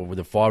homicide rate or with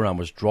the firearm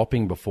was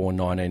dropping before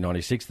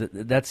 1996.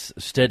 That's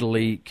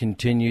steadily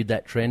continued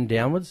that trend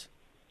downwards.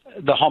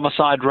 The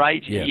homicide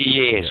rate, yes.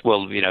 Yeah.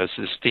 Well, as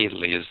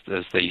steadily as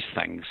these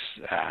things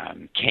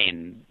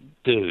can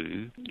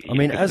do. I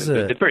mean,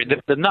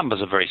 the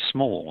numbers are very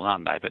small,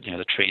 aren't they? But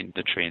the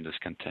trend has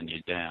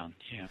continued down.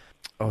 Yeah.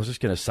 I was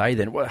just going to say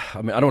then. Well,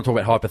 I mean, I don't want to talk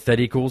about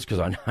hypotheticals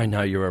because I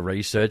know you're a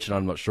researcher, and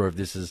I'm not sure if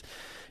this is,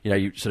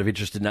 you're sort of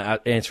interested in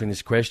answering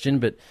this question.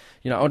 But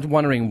I'm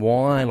wondering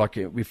why, like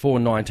before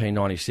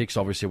 1996,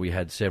 obviously we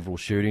had several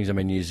shootings. I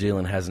mean, New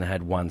Zealand hasn't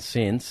had one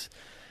since.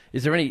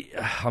 Is there any?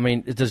 I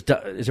mean, is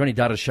there any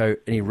data to show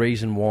any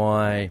reason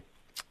why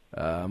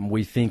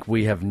we think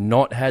we have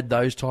not had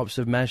those types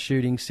of mass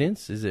shootings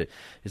since? Is it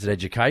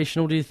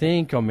educational, do you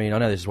think? I mean, I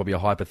know this is probably a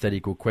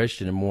hypothetical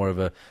question and more of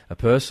a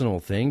personal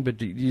thing, but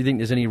do you think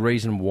there's any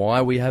reason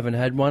why we haven't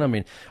had one? I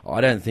mean,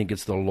 I don't think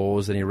it's the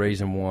laws. Any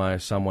reason why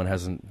someone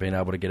hasn't been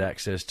able to get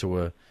access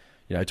to a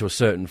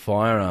certain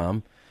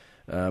firearm,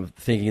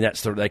 thinking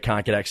they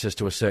can't get access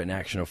to a certain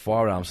action of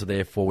firearms, so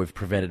therefore we've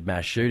prevented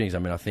mass shootings. I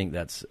mean, I think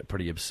that's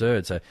pretty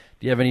absurd. So do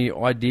you have any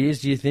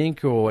ideas, do you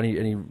think, or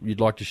any you'd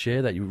like to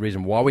share, that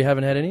reason why we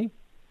haven't had any?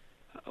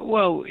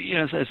 Well,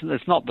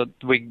 it's not that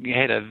we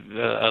had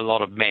a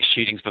lot of mass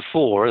shootings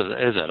before,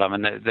 is it? I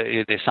mean,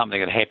 there's something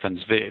that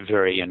happens very,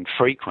 very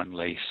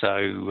infrequently. So,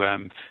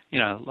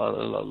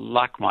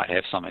 luck might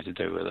have something to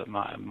do with it,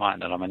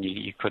 mightn't it? I mean,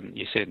 you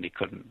certainly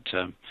couldn't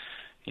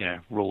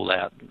rule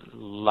out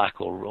luck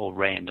or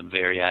random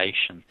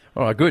variation.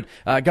 All right, good.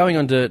 Going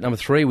on to number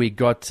 3, we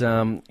got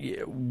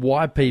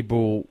why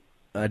people,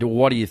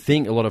 why do you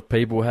think a lot of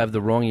people have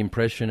the wrong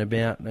impression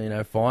about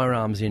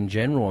firearms in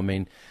general? I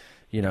mean,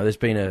 there's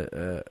been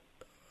a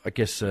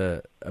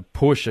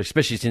push,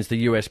 especially since the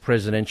US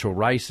presidential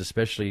race,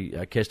 especially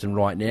Keston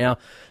right now.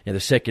 The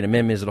Second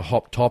Amendment is a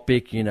hot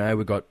topic.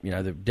 We've got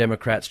the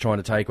Democrats trying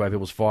to take away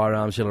people's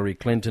firearms, Hillary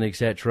Clinton,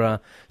 etc.,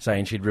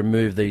 saying she'd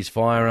remove these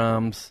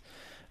firearms.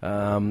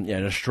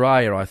 In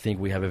Australia, I think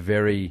we have a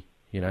very,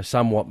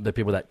 somewhat the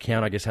people that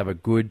count, I guess, have a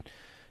good,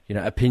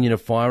 opinion of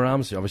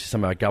firearms. Obviously,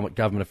 some of our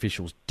government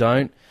officials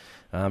don't.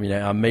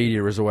 Our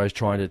media is always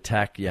trying to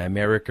attack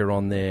America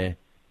on their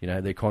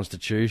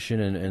constitution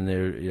and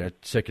their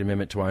Second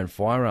Amendment to own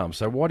firearms.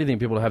 So why do you think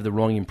people have the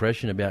wrong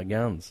impression about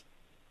guns?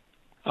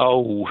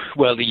 Oh,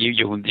 well,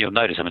 you'll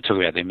notice, I'm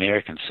talking about the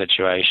American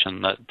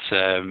situation, that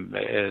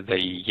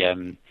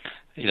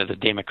the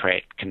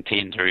Democrat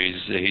contender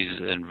who's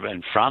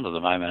in front at the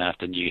moment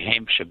after New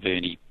Hampshire,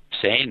 Bernie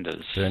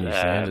Sanders.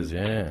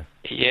 Yeah.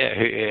 Yeah,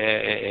 who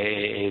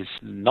is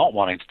not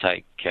wanting to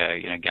take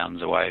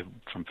guns away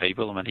from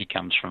people. I mean, he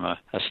comes from a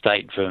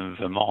state,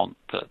 Vermont,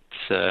 that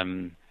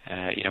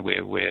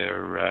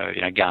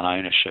where gun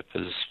ownership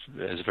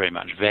is very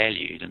much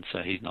valued, and so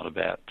he's not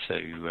about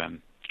to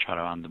try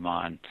to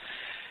undermine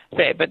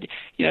that. But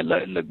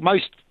look,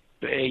 most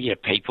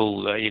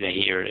people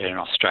here in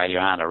Australia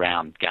aren't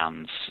around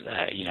guns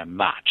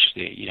much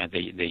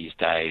these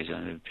days,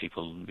 and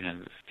people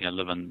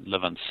live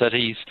in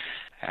cities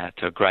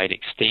to a great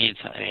extent,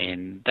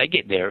 and they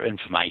get their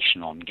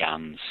information on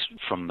guns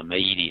from the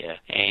media,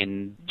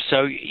 and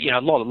so a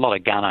lot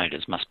of gun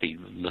owners must be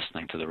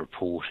listening to the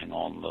reporting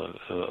on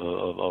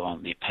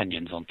the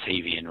opinions on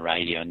TV and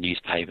radio and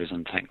newspapers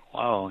and think,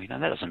 well, that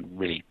doesn't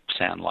really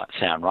sound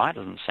right. It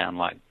doesn't sound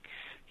like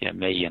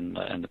me and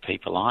the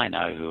people I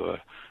know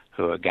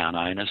who are gun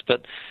owners.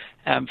 But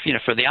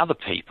for the other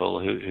people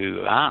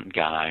who aren't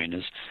gun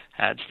owners,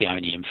 it's the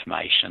only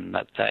information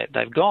that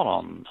they've got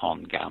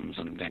on guns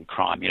and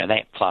crime.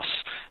 That plus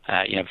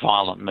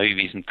violent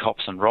movies and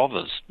cops and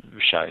robbers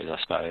shows, I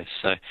suppose.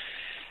 So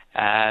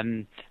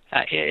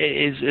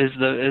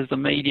is the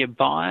media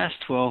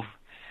biased? Well,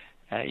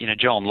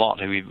 John Lott,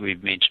 who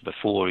we've mentioned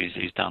before,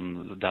 who's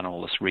done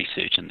all this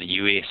research in the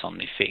US on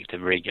the effect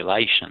of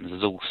regulations,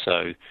 has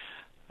also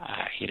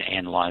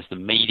analysed the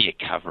media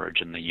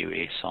coverage in the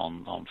US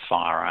on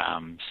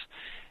firearms,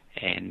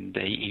 and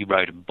he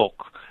wrote a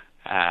book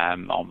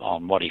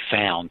on what he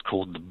found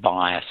called The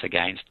Bias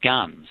Against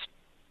Guns.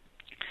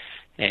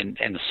 And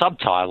the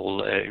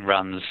subtitle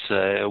runs,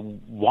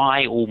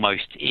 Why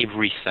Almost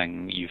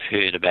Everything You've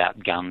Heard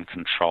About Gun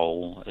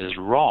Control is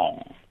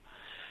Wrong.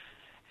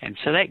 And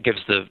so that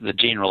gives the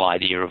general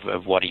idea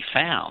of what he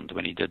found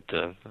when he did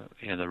the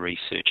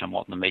research on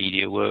what the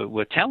media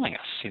were telling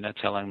us,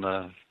 telling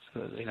the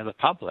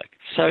public.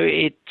 So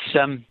it's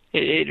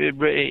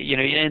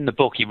in the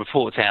book he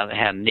reports out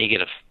how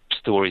negative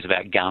stories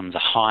about guns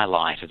are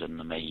highlighted in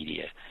the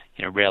media,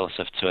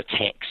 relative to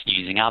attacks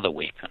using other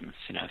weapons.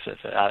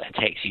 If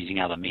attacks using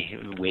other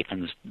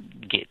weapons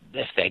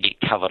if they get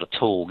covered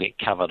at all, get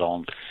covered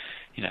on,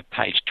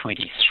 page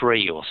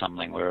 23 or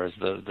something, whereas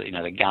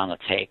the gun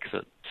attack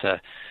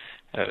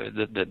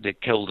that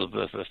killed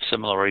a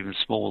similar or even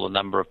smaller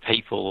number of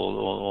people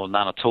or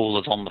none at all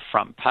is on the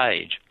front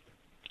page.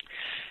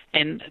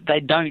 And they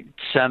don't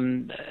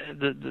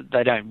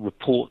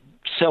report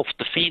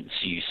self-defense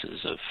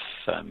uses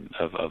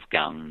of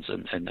guns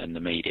in the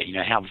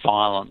media. How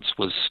violence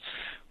was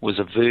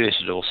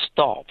averted or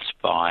stopped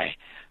by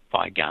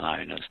gun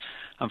owners.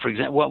 And for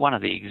example, one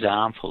of the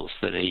examples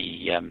that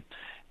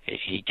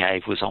he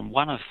gave was on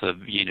one of the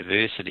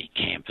university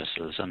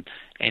campuses,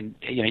 and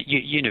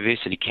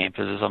university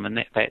campuses. I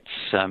mean,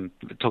 that's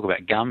talk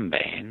about gun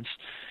bans.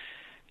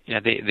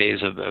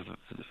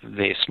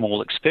 They're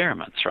small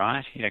experiments,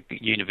 right?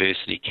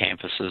 University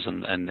campuses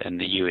in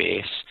the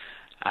US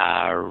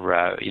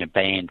are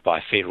banned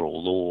by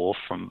federal law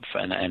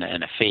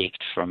in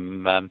effect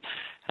from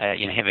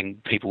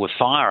having people with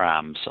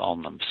firearms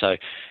on them. So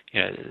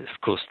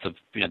of course the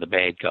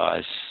bad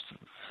guys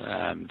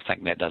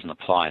think that doesn't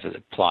apply to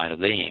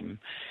them.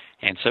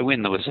 And so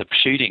when there was a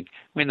shooting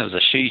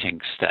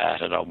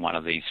started on one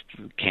of these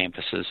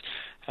campuses,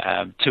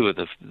 two of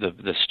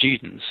the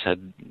students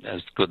had,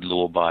 as good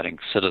law-abiding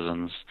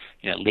citizens,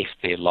 left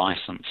their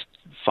licensed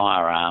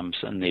firearms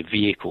in their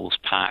vehicles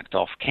parked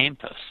off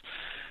campus,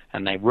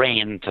 and they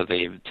ran to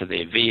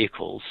their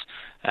vehicles,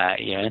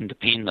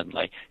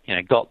 independently,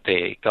 got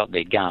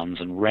their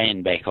guns and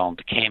ran back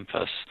onto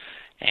campus,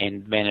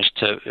 and managed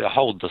to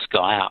hold this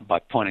guy up by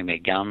pointing their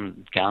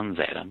guns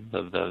at him,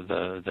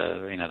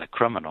 the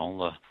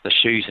criminal, the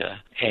shooter,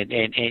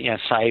 and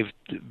saved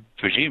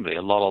presumably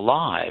a lot of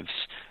lives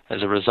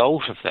as a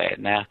result of that.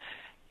 Now,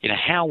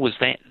 how was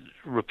that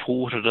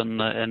reported in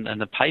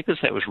the papers?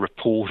 That was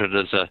reported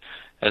as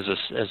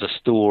a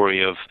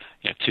story of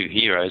two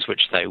heroes,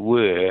 which they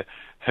were,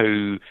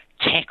 who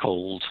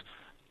tackled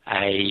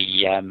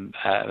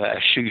a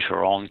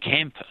shooter on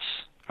campus.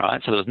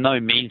 Right, so there was no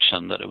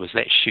mention that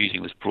that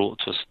shooting was brought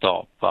to a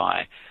stop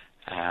by,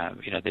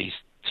 these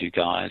two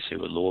guys who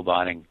were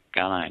law-abiding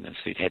gun owners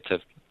who'd had to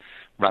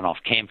run off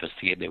campus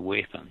to get their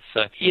weapons.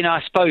 So,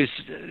 I suppose,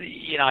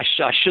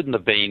 I shouldn't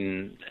have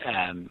been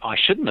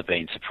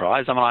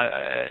surprised. I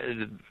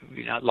mean,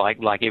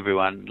 like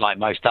everyone, like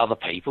most other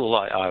people,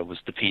 I was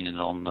dependent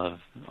on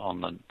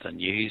the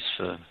news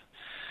for,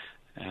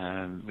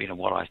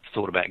 what I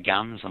thought about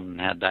guns and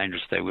how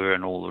dangerous they were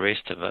and all the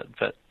rest of it.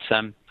 But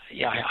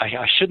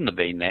I shouldn't have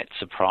been that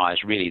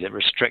surprised, really, that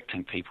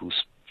restricting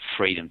people's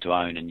freedom to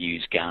own and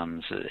use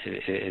guns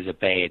is a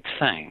bad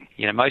thing.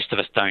 Most of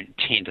us don't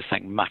tend to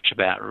think much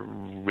about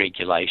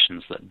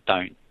regulations that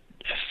don't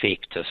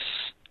affect us,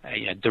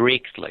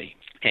 directly.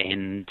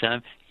 And,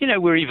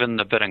 we're even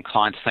a bit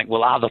inclined to think,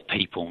 well, other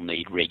people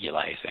need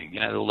regulating.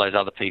 All those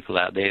other people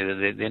out there,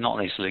 they're not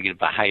necessarily going to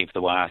behave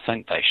the way I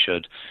think they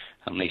should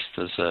unless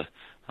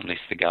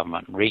the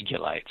government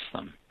regulates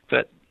them.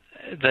 But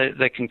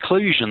the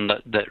conclusion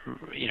that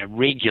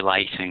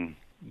regulating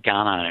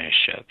gun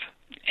ownership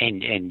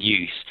and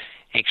use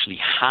actually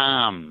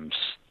harms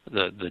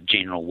the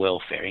general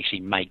welfare, actually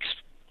makes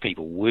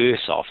people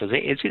worse off,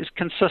 is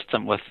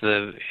consistent with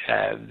the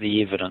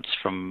evidence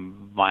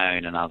from my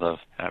own and other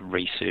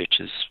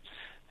researchers'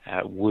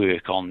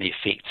 work on the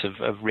effects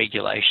of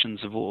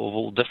regulations of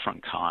all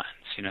different kinds.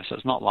 So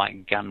it's not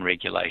like gun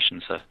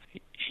regulations are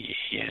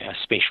a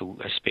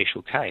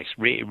special case.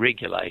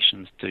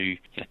 Regulations do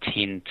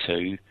tend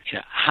to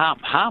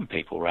harm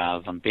people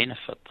rather than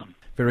benefit them.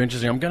 Very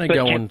interesting. I'm going to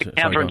go on to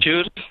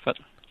counterintuitive,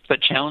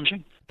 but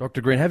challenging.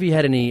 Dr. Green, have you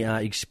had any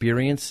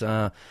experience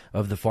of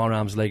the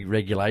firearms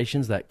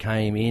regulations that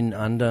came in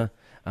under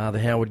the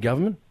Howard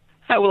government?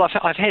 Well,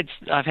 I've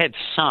had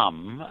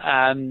some.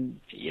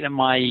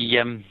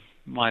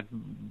 My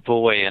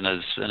boy in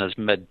his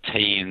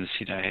mid-teens,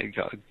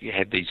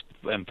 had these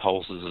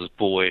impulses as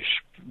boys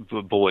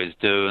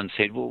do, and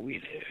said, well,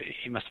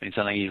 he must have been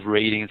something he's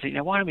reading, and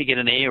said, why don't we get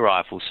an air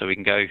rifle so we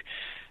can go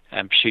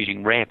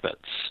shooting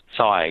rabbits?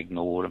 So I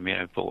ignored him.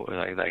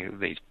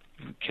 These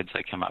kids,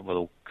 they come up with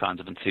all kinds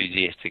of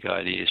enthusiastic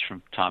ideas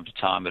from time to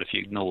time, but if you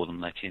ignore them,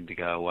 they tend to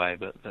go away.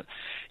 But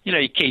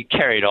he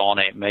carried on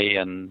at me,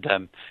 and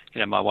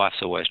my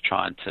wife's always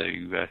trying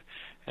to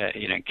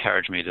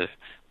encourage me to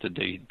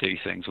do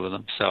things with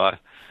them. So I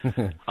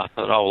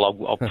thought,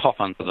 I'll pop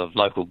into the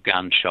local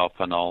gun shop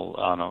and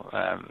I'll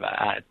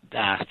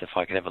asked if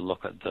I could have a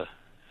look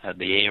at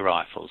the air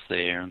rifles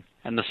there.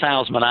 And the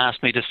salesman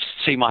asked me to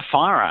see my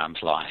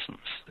firearms license.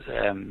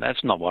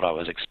 That's not what I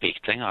was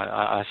expecting.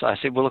 I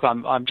said, well, look,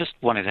 I'm just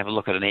wanting to have a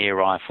look at an air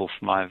rifle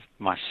for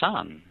my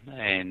son.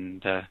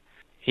 And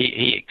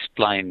he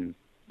explained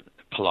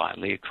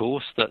politely, of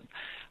course, that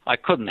I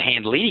couldn't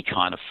handle any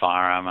kind of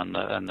firearm in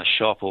the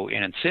shop,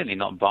 and certainly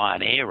not buy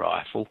an air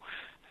rifle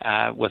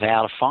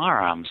without a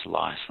firearms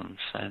license.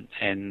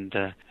 And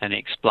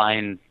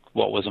explained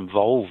what was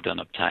involved in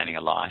obtaining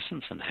a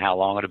license and how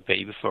long it'd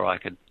be before I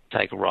could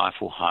take a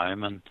rifle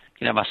home. And,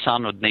 my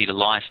son would need a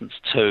license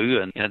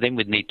too, and, then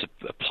we'd need to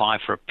apply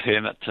for a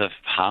permit to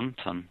hunt,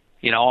 and,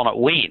 on it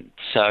went.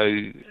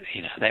 So,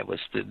 that was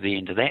the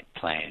end of that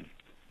plan.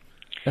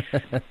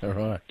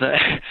 Right.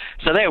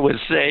 So that was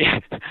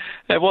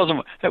it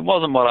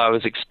wasn't what I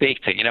was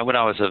expecting. When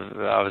I was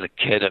a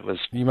kid, it was.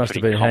 You must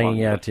have been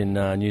hanging out in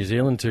New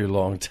Zealand too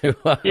long, too.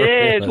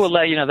 Yeah, well,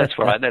 that's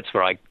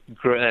where I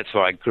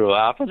grew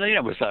up, and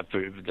it was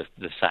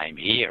the same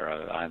here.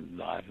 I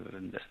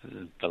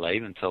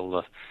believe until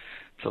the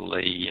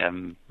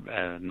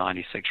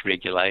 96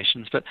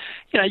 regulations. But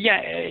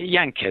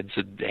young kids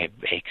would have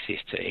access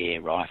to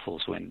air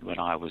rifles when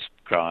I was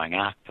growing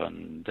up,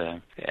 and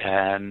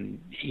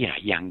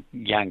young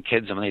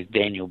kids. I mean, there's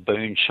Daniel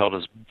Boone shot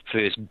his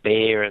first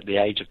bear at the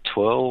age of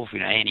 12.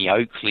 Annie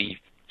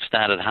Oakley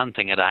started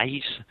hunting at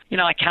 8.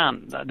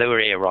 There were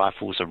air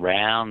rifles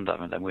around. I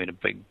mean, they weren't a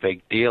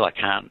big deal. I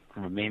can't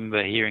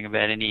remember hearing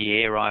about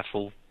any air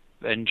rifle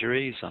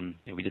injuries, and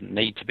we didn't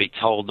need to be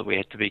told that we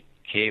had to be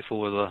careful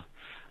with a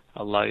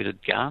loaded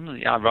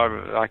gun.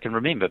 I can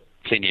remember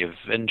plenty of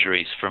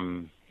injuries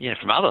from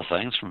other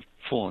things, from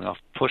falling off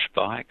push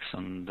bikes,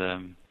 and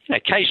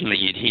occasionally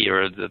you'd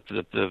hear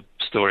the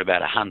story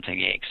about a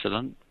hunting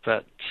accident,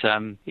 but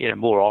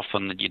more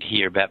often you'd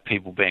hear about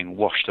people being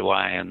washed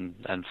away in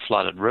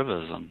flooded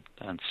rivers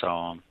and so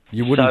on.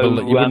 You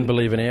wouldn't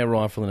believe an air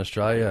rifle in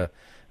Australia,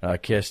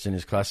 Keston,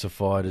 is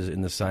classified as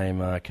in the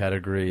same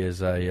category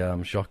as a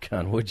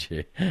shotgun, would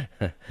you?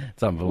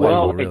 It's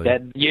unbelievable, really.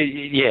 I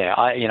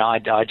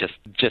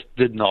just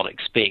did not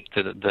expect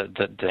to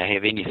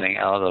have anything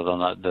other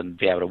than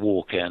be able to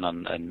walk in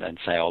and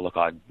say, oh look,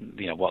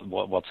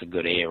 what's a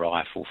good air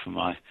rifle for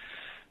my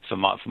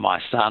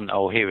son?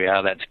 Oh, here we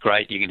are. That's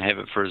great. You can have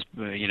it for his.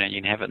 You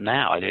can have it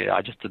now.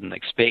 I just didn't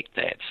expect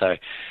that. So.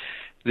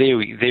 There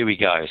we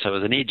go. So it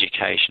was an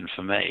education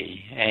for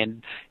me,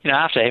 and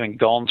after having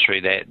gone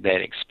through that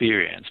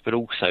experience, but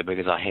also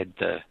because I had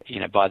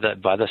by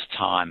this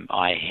time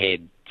I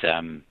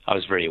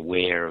was very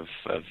aware of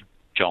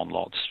John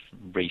Lott's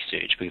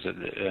research because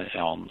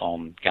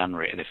on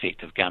the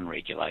effect of gun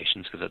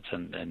regulations, because it's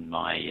in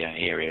my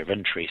area of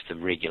interest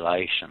of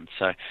regulation.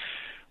 So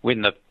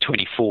when the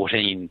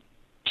 2014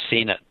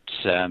 Senate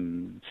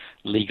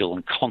Legal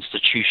and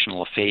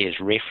Constitutional Affairs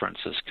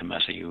References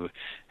Committee, you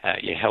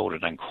held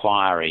an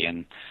inquiry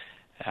and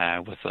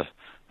with the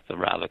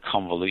rather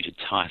convoluted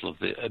title of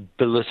the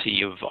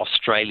ability of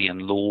Australian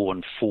law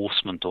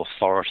enforcement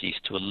authorities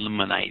to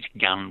eliminate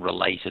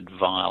gun-related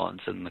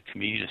violence in the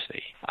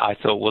community. I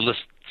thought, well, this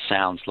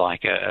sounds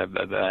like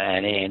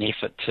an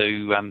effort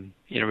to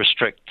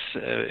restrict,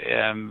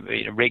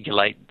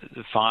 regulate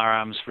the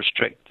firearms,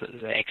 restrict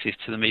access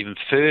to them even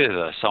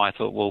further. So I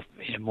thought, well,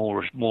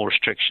 more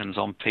restrictions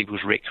on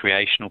people's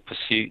recreational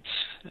pursuits,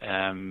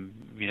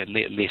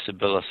 less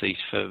abilities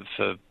for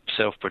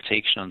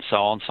self-protection and so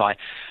on. So I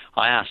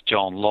asked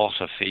John Lott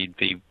if he'd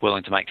be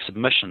willing to make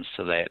submissions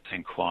to that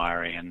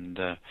inquiry, and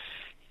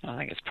I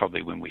think it's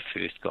probably when we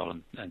first got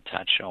in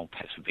touch.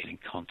 Perhaps we've been in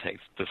contact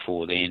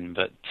before then,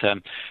 but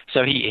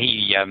so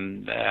he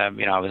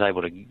I was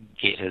able to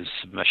get his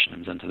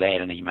submissions into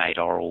that, and he made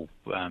oral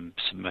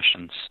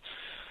submissions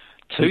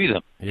to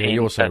them. Yeah, he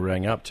also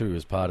rang up too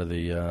as part of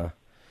the.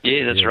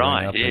 Yeah, that's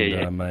right.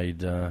 And made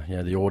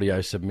the audio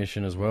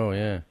submission as well.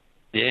 Yeah.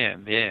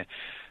 Yeah.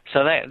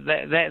 So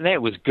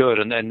that was good,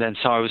 and then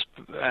so I was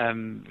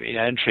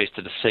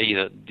interested to see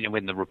that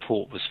when the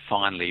report was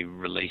finally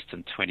released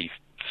in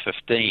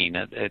 2015,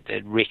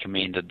 it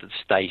recommended that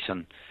state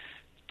and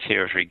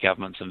territory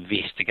governments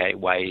investigate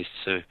ways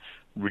to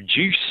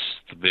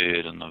reduce the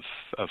burden of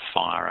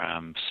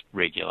firearms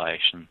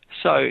regulation.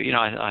 So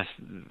I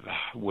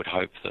would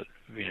hope that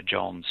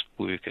John's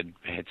work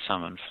had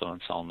some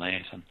influence on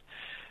that, and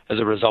as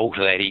a result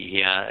of that,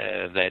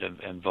 that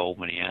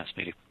involvement, he asked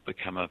me to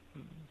become a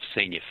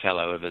senior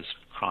fellow of his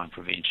Crime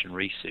Prevention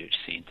Research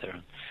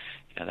Centre,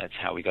 and that's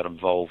how we got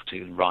involved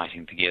in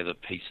writing together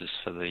pieces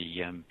for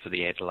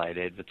the Adelaide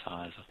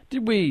Advertiser.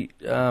 Did we,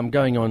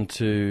 going on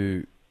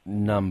to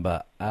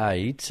number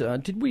 8,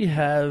 did we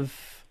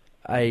have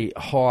a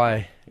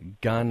high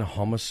gun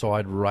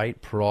homicide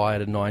rate prior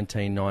to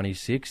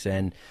 1996,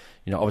 and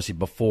obviously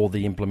before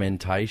the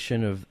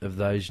implementation of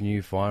those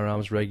new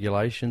firearms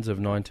regulations of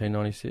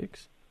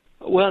 1996?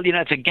 Well,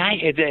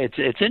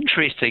 it's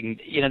interesting,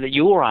 that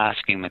you're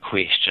asking the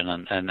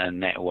question in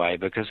that way,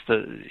 because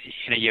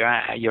you're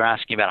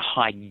asking about a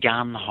high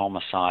gun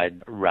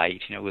homicide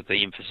rate, with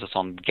the emphasis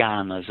on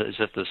gun, as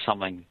if there's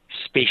something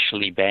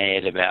especially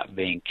bad about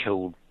being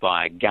killed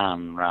by a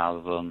gun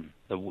rather than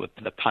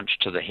the punch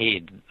to the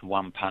head,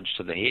 one punch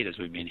to the head, as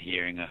we've been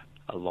hearing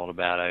a lot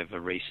about over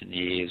recent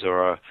years,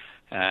 or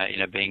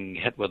being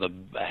hit with a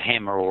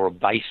hammer or a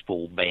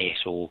baseball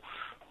bat, or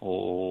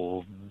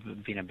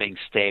being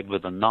stabbed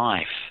with a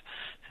knife.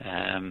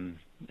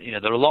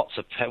 There are lots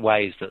of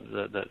ways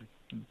that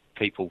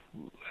people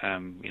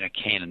can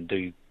and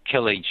do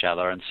kill each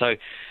other, and so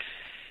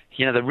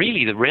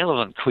the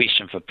relevant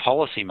question for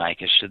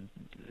policymakers should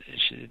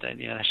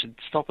should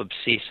stop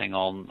obsessing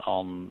on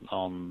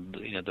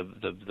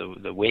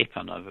the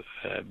weapon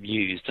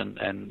used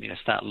and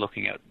start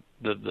looking at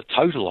the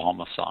total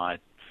homicide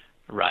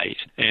rate.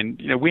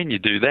 And when you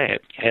do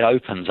that, it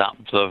opens up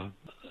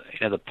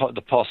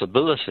the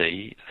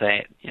possibility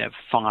that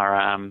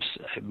firearms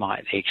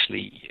might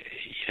actually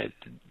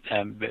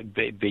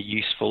be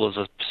useful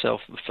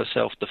for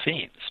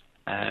self-defence.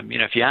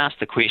 If you ask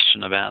the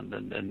question about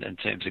in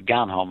terms of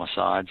gun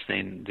homicides,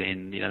 then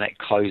that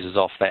closes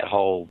off that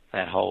whole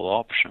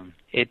option.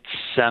 It's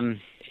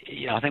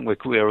I think we're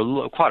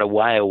quite a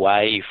way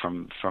away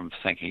from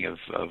thinking of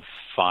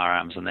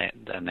firearms in that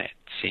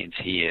sense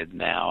here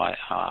now.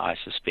 I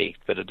suspect,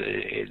 but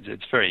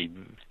it's very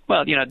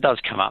well. It does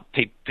come up.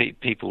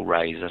 People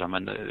raise it. I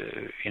mean,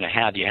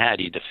 how do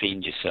you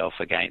defend yourself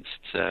against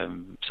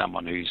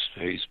someone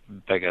who's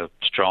bigger,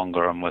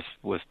 stronger, and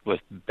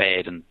with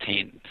bad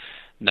intent,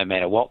 no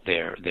matter what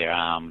they're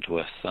armed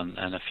with,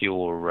 and if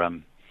you're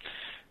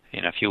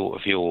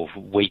if you're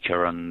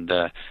weaker and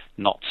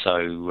not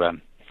so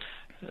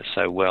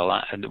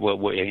well,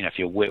 if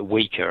you're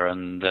weaker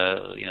and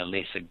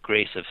less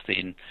aggressive,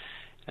 then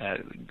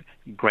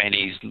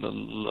grannies,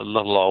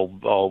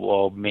 little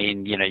old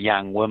men,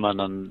 young women,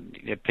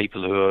 and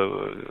people who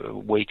are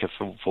weaker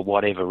for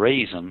whatever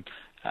reason,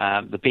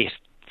 the best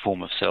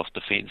form of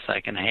self-defence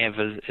they can have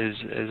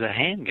is a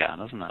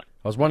handgun, isn't it?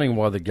 I was wondering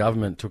why the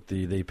government took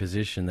the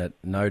position that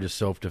no to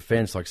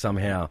self-defence, like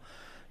somehow,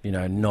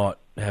 not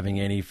having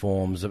any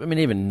forms of,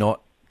 even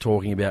not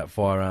talking about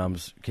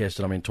firearms,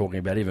 Kirsten, talking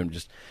about even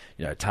just,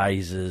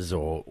 tasers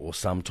or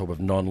some type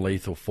of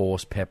non-lethal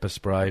force, pepper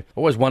spray. I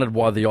always wondered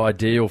why the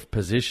ideal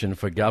position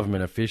for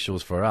government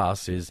officials, for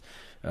us, is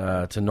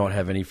to not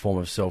have any form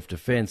of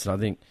self-defence. And I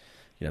think,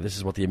 this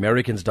is what the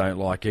Americans don't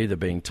like either,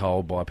 being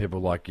told by people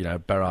like,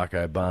 Barack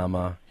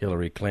Obama,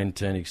 Hillary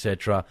Clinton,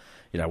 etc.,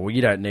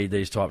 you don't need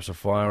these types of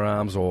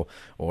firearms, or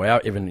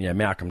even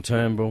Malcolm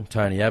Turnbull,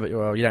 Tony Abbott.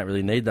 Well, you don't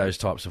really need those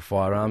types of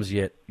firearms,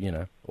 yet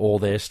all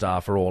their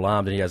staff are all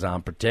armed and he has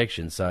armed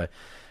protection. So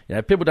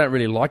people don't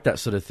really like that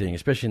sort of thing,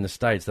 especially in the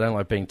States. They don't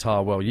like being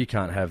told, well, you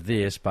can't have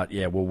this, but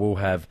we'll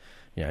have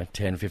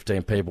 10,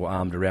 15 people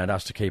armed around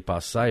us to keep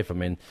us safe.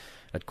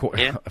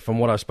 From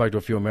what I spoke to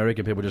a few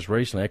American people just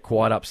recently, it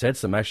quite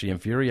upsets them, actually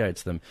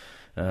infuriates them.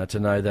 To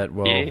know that,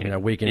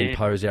 we can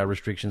impose our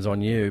restrictions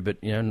on you, but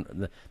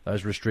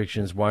those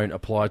restrictions won't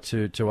apply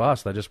to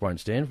us. They just won't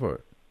stand for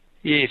it.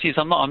 Yes,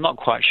 I'm not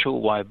quite sure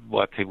why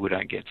people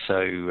don't get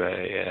so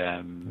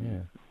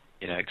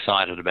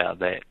excited about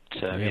that.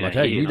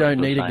 Hey, you don't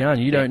need a gun.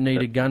 You don't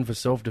need a gun for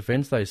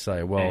self-defence, they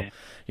say. Well,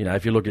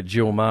 if you look at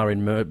Jill Maher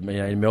in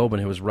Melbourne,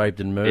 who was raped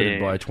and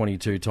murdered by a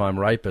 22-time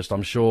rapist,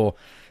 I'm sure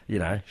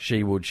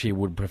she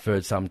would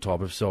prefer some type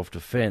of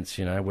self-defence,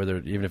 whether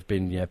it even if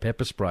been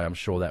pepper spray. I'm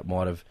sure that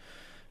might have,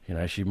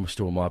 she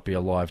still might be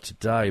alive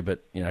today.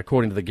 But,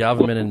 according to the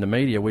government and the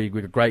media, we've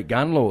got great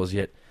gun laws,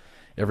 yet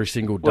every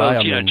single day...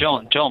 Well,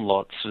 John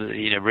Lott's,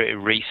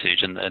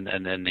 research in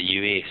the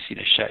US,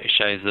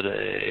 shows that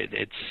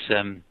it's...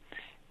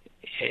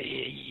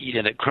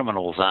 that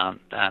criminals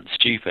aren't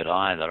stupid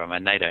either.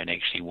 They don't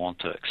actually want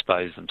to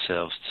expose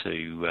themselves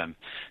to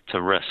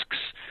risks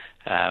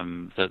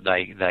that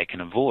they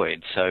can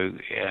avoid. So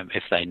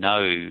if they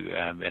know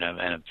in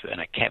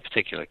a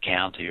particular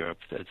county or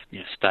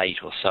state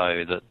or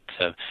so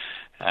that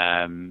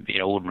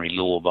ordinary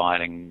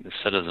law-abiding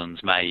citizens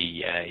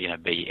may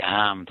be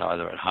armed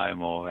either at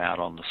home or out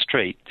on the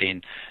street,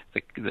 then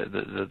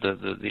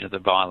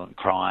the violent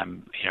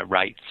crime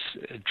rates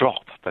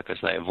drop because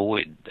they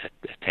avoid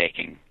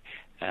attacking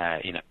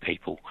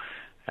people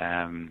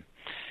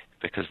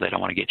because they don't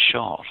want to get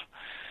shot.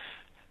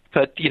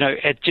 But,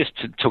 just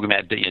talking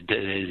about,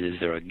 is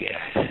there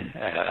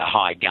a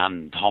high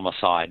gun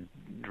homicide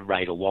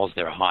rate, or was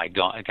there a high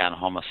gun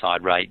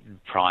homicide rate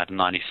prior to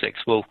 96?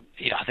 Well,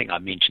 I think I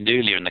mentioned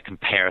earlier in the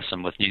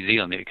comparison with New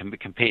Zealand, it can be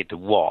compared to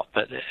what?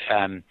 But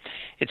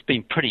it's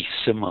been pretty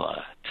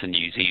similar to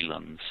New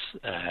Zealand's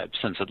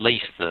since at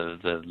least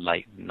the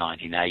late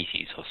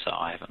 1980s or so.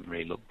 I haven't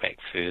really looked back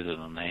further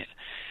than that.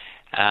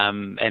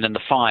 And in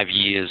the 5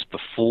 years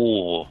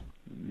before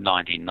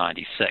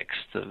 1996,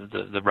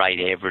 the rate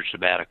averaged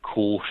about a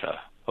quarter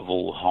of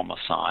all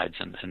homicides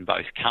in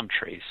both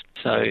countries.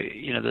 So,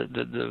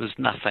 there was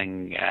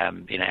nothing,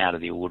 out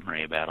of the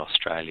ordinary about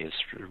Australia's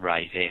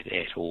rate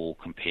at all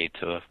compared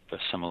to a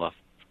similar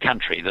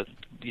country that,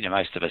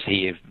 most of us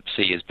here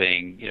see as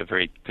being,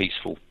 very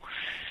peaceful.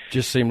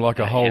 Just seemed like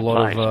a whole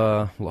lot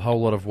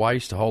of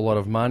waste, a whole lot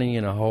of money,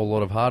 and a whole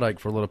lot of heartache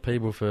for a lot of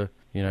people for,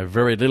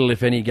 very little,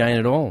 if any, gain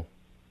at all.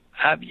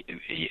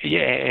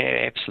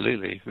 Yeah,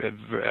 absolutely.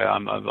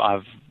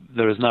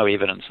 There is no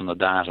evidence in the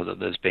data that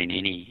there's been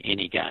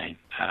any gain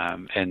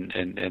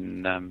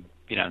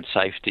in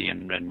safety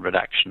and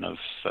reduction of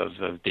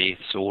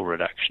deaths or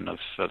reduction of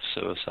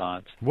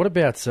suicides. What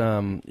about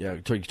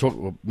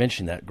you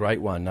mentioned that great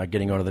one?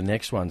 Getting on to the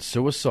next one,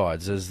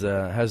 suicides. Has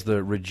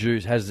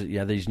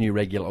the these new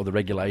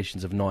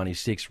regulations of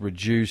 96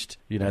 reduced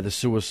the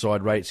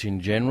suicide rates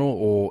in general,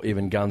 or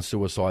even gun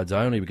suicides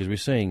only? Because we're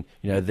seeing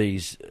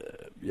these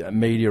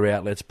media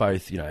outlets,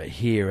 both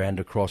here and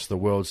across the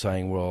world,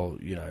 saying, well,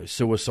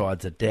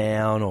 suicides are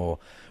down, or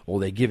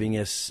they're giving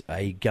us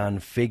a gun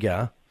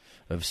figure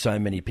of so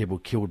many people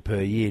killed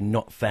per year,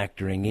 not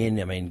factoring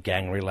in,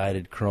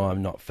 gang-related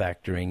crime, not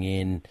factoring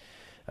in,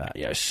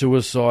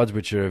 suicides,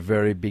 which are a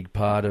very big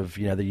part of,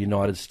 the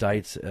United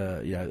States,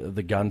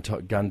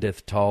 the gun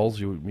death tolls,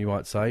 you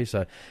might say.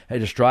 So,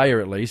 in Australia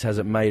at least, has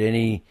there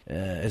been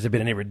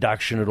any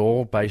reduction at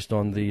all based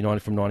on the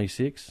from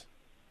 96?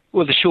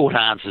 Well, the short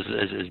answer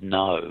is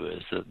no,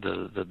 is that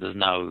there's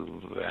no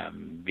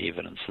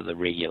evidence that the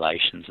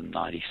regulations in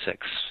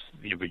 96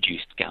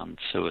 reduced gun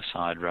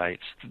suicide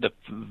rates. The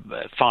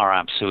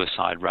firearm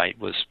suicide rate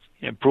was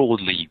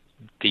broadly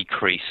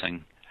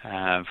decreasing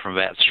from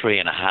about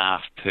 3.5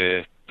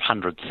 per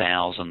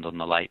 100,000 in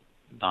the late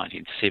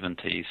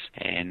 1970s,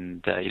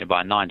 and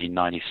by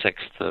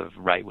 1996 the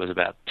rate was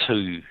about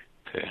 2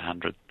 per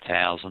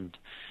 100,000.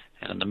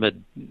 And in the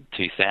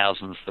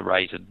mid-2000s, the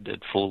rate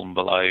had fallen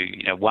below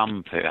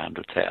 1 per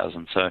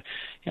 100,000. So,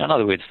 in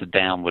other words, the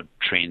downward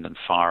trend in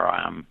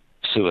firearm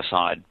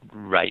suicide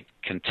rate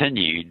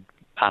continued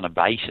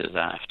unabated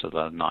after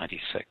the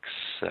 96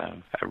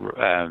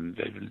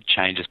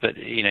 changes. But,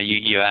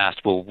 you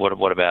asked, well,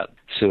 what about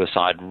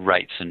suicide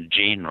rates in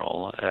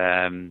general?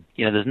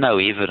 There's no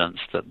evidence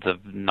that the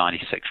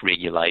 96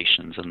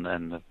 regulations and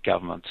the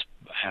government's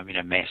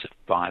massive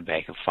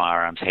buyback of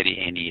firearms had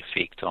any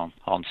effect on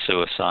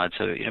suicide.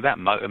 So about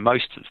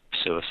most of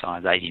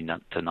suicides, 80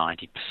 to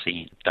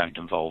 90%, don't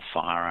involve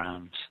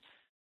firearms.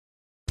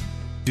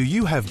 Do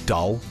you have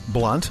dull,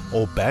 blunt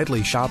or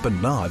badly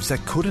sharpened knives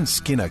that couldn't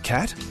skin a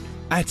cat?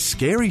 At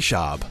Scary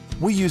Sharp,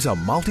 we use a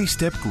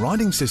multi-step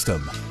grinding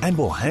system and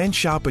will hand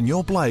sharpen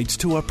your blades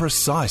to a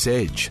precise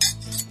edge.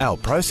 Our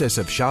process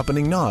of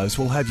sharpening knives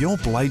will have your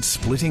blades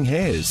splitting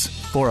hairs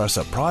for a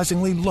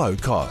surprisingly low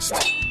cost.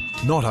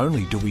 Not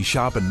only do we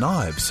sharpen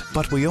knives,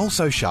 but we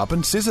also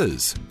sharpen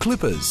scissors,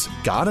 clippers,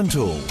 garden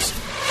tools,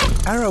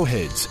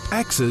 arrowheads,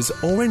 axes,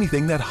 or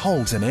anything that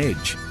holds an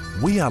edge.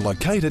 We are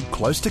located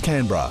close to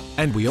Canberra,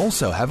 and we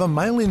also have a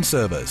mail-in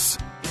service.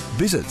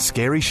 Visit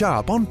Scary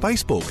Sharp on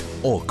Facebook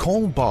or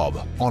call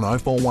Bob on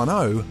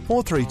 0410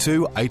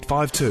 432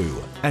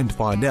 852 and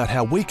find out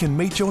how we can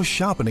meet your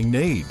sharpening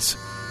needs.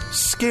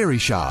 Scary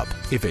Sharp.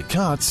 If it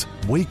cuts,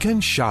 we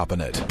can sharpen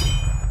it.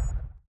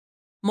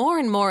 More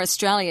and more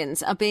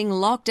Australians are being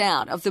locked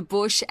out of the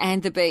bush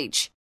and the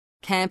beach.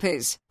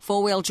 Campers,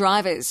 four-wheel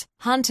drivers,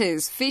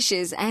 hunters,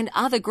 fishers and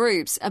other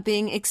groups are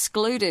being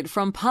excluded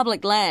from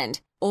public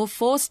land or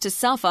forced to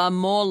suffer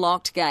more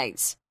locked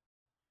gates.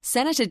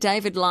 Senator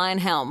David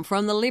Leyonhjelm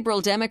from the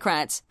Liberal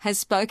Democrats has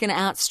spoken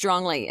out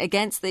strongly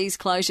against these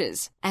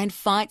closures and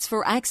fights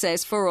for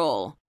access for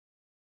all.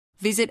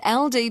 Visit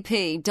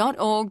ldp.org.au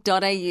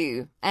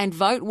and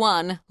vote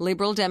 1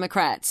 Liberal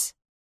Democrats.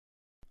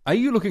 Are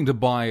you looking to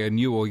buy a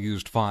new or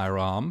used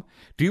firearm?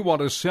 Do you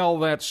want to sell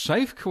that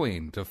Safe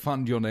Queen to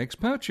fund your next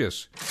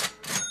purchase?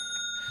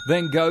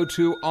 Then go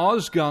to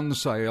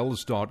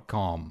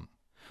ozgunsales.com.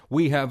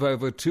 We have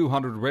over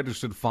 200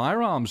 registered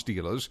firearms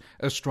dealers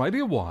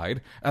Australia-wide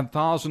and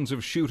thousands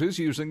of shooters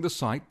using the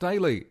site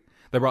daily.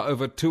 There are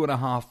over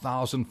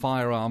 2,500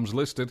 firearms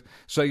listed,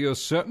 so you're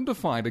certain to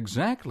find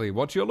exactly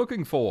what you're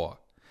looking for.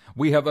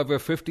 We have over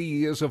 50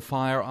 years of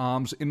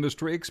firearms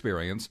industry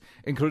experience,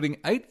 including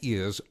 8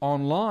 years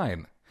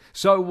online.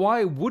 So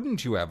why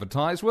wouldn't you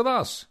advertise with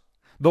us?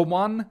 The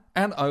one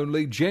and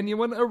only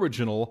genuine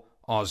original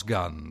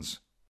Ozguns.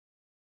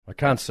 I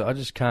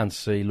just can't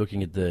see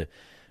looking at it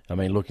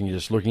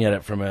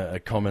from a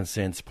common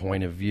sense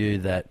point of view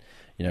that,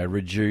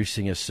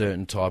 reducing a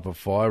certain type of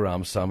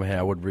firearm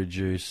somehow would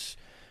reduce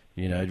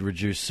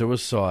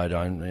suicide.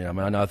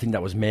 I think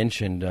that was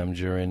mentioned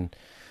during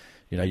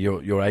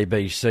your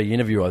ABC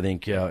interview. I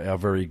think our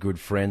very good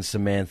friend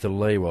Samantha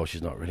Lee, well,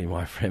 she's not really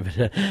my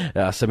friend,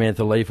 but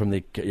Samantha Lee from the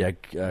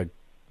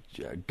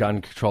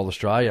Gun Control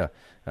Australia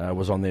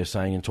was on there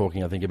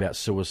talking, I think, about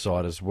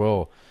suicide as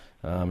well,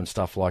 and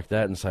stuff like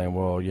that, and saying,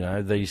 well,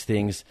 these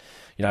things,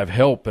 have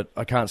helped, but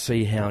I can't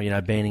see how,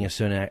 banning a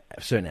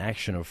certain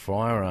action of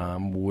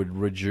firearm would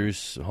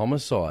reduce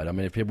homicide. I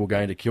mean, if people were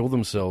going to kill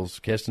themselves,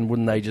 Keston,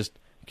 wouldn't they just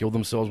kill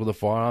themselves with a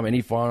firearm,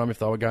 any firearm, if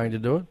they were going to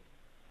do it?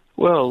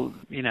 Well,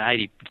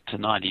 80 to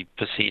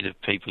 90%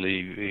 of people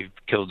who've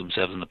killed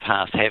themselves in the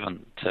past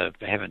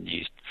haven't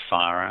used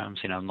firearms.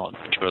 I'm not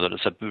sure that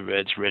it's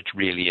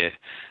really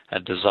a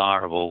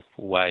desirable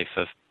way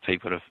for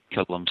people to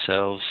kill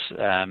themselves.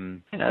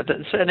 Again,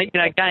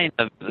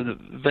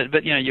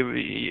 but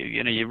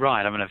you're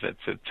right. I mean, if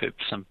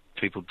some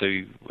people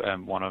do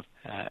want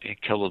to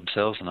kill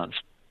themselves, and it's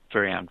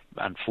very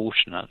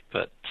unfortunate.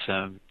 But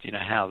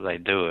how they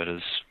do it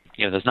is.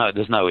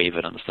 There's no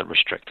evidence that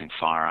restricting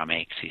firearm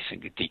access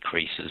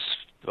decreases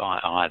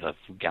either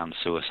gun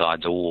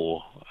suicides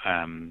or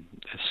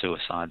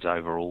suicides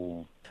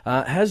overall.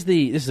 This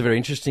is a very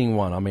interesting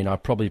one. I mean, I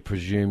probably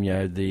presume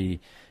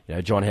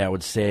John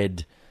Howard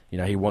said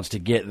he wants to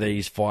get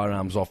these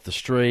firearms off the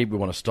street. We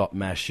want to stop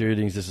mass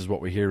shootings. This is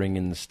what we're hearing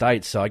in the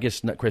States. So I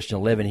guess question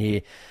 11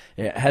 here: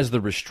 has the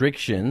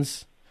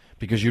restrictions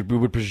because we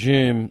would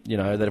presume,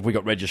 that if we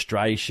got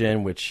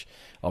registration, which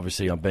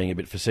obviously I'm being a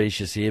bit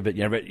facetious here, but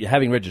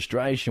having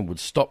registration would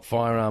stop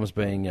firearms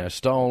being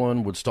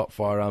stolen, would stop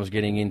firearms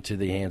getting into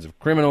the hands of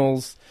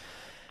criminals.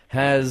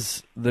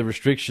 Has the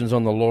restrictions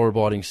on the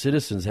law-abiding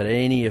citizens had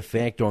any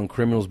effect on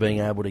criminals being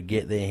able to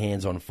get their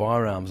hands on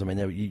firearms? I mean,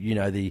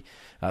 the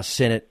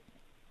Senate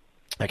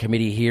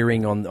committee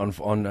hearing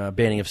on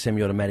banning of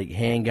semi-automatic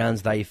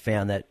handguns, they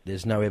found that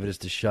there's no evidence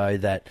to show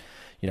that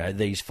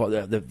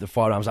the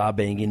firearms are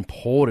being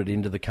imported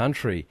into the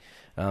country.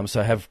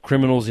 So have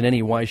criminals in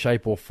any way,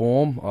 shape or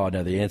form, I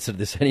know the answer to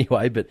this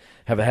anyway, but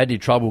have had any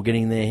trouble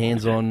getting their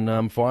hands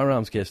on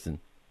firearms, Keston?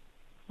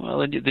 Well,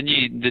 the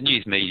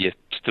news media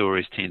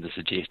stories tend to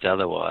suggest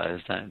otherwise,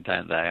 don't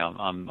they?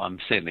 I'm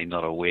certainly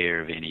not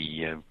aware of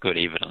any good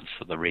evidence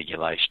that the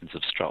regulations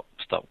have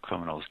stopped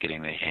criminals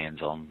getting their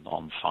hands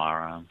on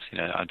firearms.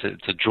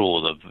 To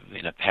draw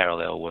the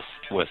parallel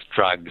with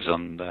drugs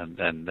and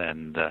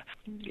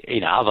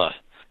other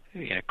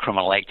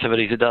criminal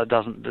activities, it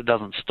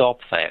doesn't stop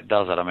that,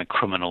 does it? I mean,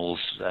 criminals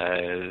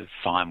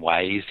find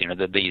ways.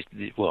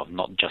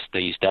 Not just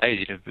these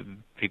days.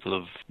 People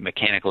of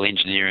mechanical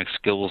engineering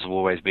skills have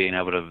always been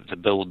able to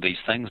build these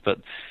things. But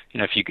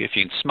if you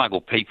can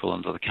smuggle people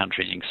into the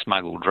country, you can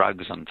smuggle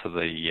drugs into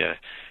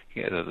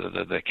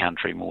the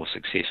country more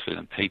successfully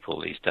than people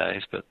these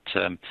days. But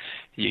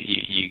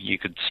you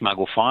could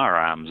smuggle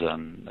firearms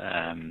in.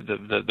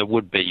 The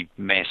would-be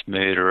mass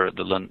murderer at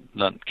the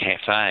Lint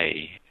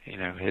Cafe.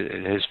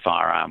 His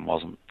firearm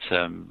wasn't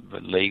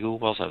legal,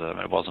 was it?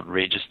 It wasn't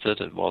registered.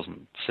 It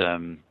wasn't.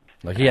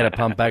 He had a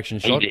pump-action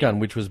shotgun,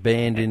 which was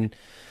banned in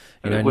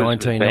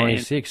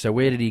 1996. So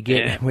where did he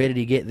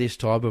get this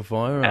type of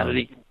firearm?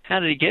 How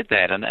did he get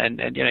that?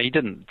 And he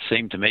didn't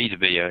seem to me to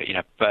be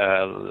a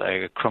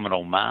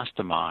criminal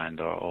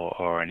mastermind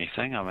or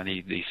anything. I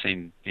mean, he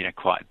seemed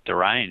quite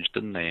deranged,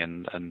 didn't he?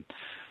 And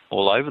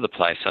all over the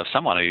place. So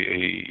someone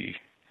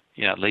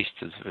who at least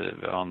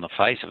on the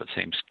face of it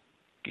seems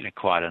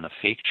quite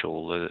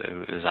ineffectual,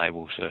 is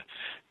able to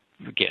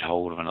get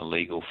hold of an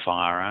illegal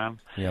firearm.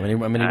 Yeah, I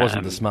mean, he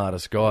wasn't the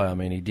smartest guy. I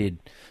mean, he did,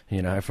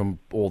 from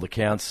all the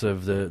counts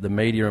of the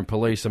media and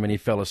police, I mean, he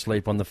fell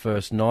asleep on the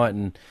first night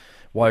and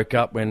woke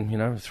up when,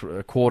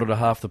 a quarter to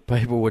half the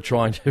people were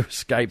trying to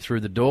escape through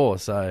the door.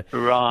 So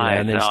right,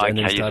 and then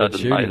started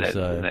shooting.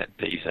 That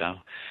detail.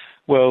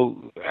 Well,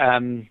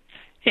 and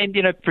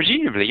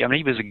presumably, I mean,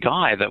 he was a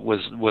guy that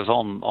was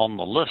on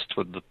the list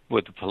with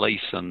the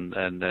police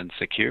and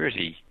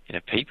security.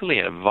 People. He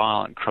had a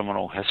violent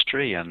criminal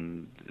history,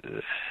 and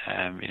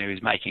he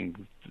was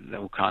making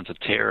all kinds of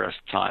terrorist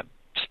type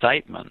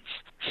statements.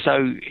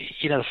 So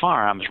the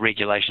firearms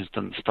regulations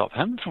didn't stop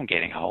him from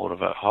getting hold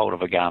of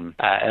a gun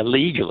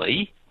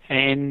illegally.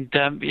 And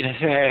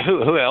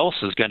who else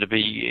is going to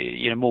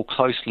be more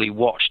closely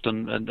watched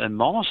and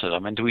monitored? I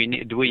mean,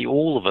 do we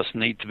all of us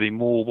need to be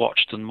more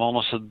watched and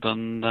monitored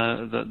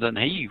than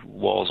he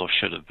was or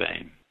should have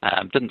been?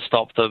 Didn't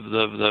stop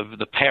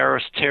the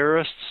Paris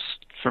terrorists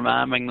from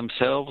arming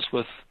themselves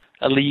with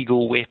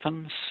illegal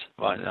weapons.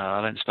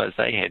 I don't suppose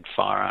they had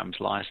firearms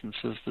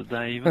licenses, did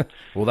they even?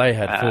 Well, they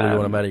had fully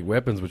automatic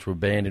weapons, which were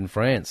banned in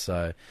France.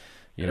 So.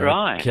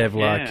 Right,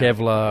 Kevlar,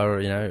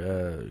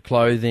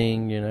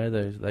 clothing,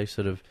 they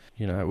sort of,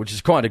 which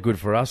is kind of good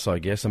for us, I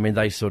guess. I mean,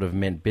 they sort of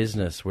meant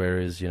business,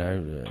 whereas,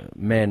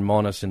 Man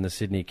Monis in the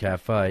Sydney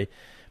Cafe,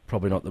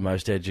 probably not the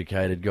most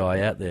educated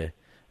guy out there.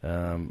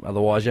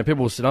 Otherwise,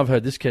 people, and I've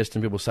heard this,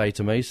 Keston, people say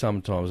to me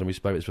sometimes, and we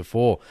spoke about this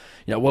before,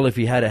 well, if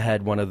he had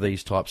had one of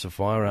these types of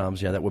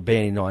firearms, that were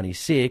banned in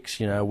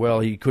 96, well,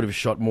 he could have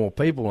shot more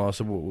people. And I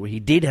said, well, he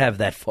did have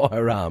that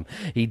firearm.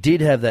 He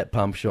did have that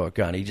pump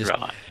shotgun. He just,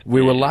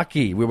 we were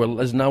lucky.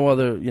 There's no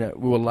other,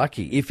 we were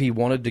lucky. If he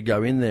wanted to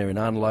go in there and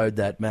unload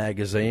that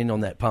magazine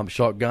on that pump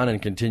shotgun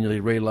and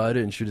continually reload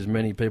it and shoot as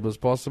many people as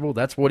possible,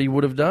 that's what he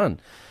would have done.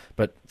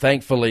 But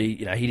thankfully,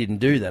 he didn't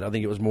do that. I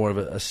think it was more of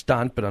a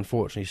stunt, but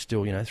unfortunately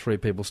still, 3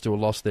 people still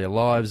lost their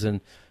lives. And,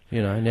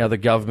 now the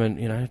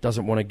government,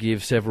 doesn't want to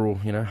give several,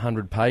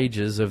 100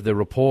 pages of the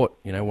report,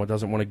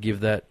 doesn't want to give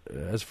that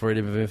as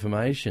freedom of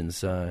information.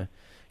 So I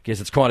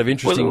guess it's kind of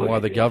interesting why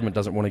the government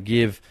doesn't want to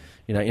give,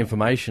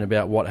 information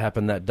about what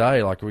happened that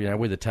day. Like,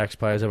 we the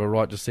taxpayers have a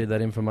right to see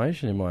that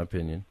information, in my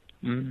opinion.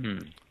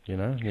 Mm-hmm.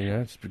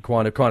 It's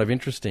kind of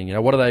interesting.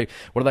 What are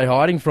they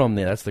hiding from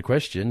there? That's the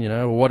question.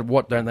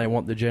 What don't they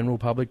want the general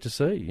public to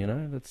see?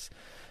 That's,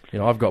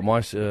 I've got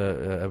my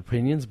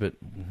opinions, but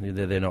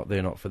they're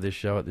not for this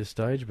show at this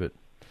stage. But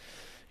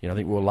I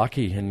think we're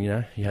lucky,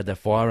 and he had that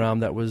firearm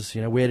that was,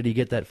 where did he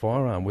get that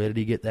firearm? Where did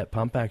he get that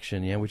pump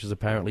action? Which is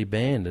apparently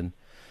banned, and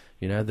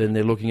then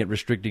they're looking at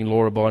restricting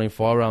law-abiding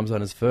firearms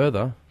owners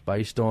further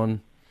based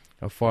on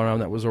a firearm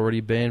that was already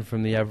banned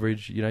from the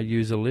average,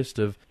 user list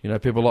of,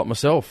 people like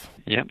myself.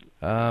 Yep.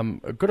 I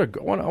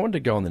wanted to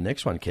go on the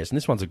next one, Kes, and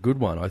this one's a good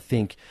one, I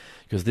think,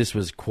 because this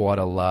was quite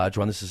a large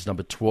one. This is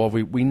number 12.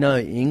 We know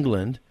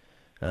England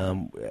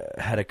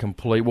had a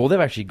complete... Well, they've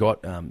actually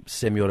got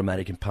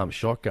semi-automatic and pump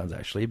shotguns,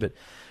 actually, but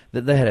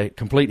that they had a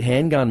complete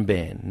handgun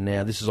ban.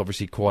 Now, this is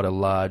obviously quite a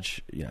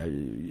large,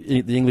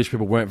 the English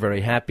people weren't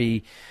very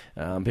happy.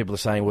 People are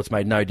saying, well, it's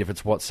made no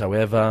difference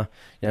whatsoever.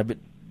 But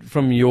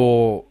from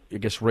your, I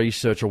guess,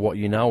 research or what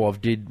you know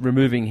of, did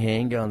removing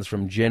handguns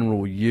from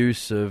general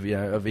use of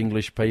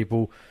English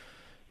people,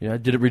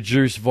 did it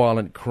reduce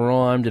violent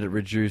crime? Did it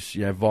reduce,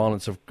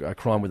 violence of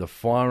crime with a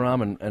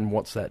firearm? And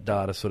what's that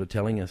data sort of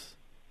telling us?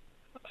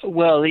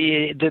 Well,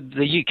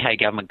 the UK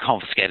government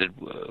confiscated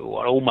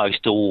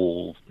almost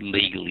all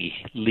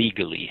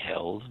legally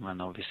held. I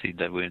mean, obviously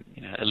they weren't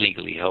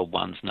illegally held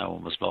ones. No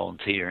one was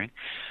volunteering.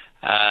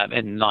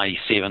 In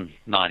 97,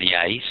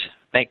 98,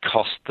 that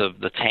cost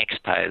the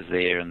taxpayers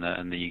there in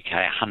the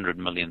UK £100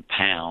 million.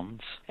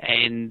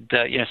 And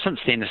since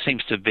then there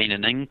seems to have been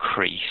an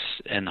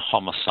increase in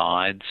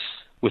homicides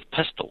with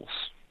pistols.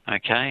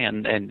 Okay,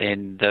 and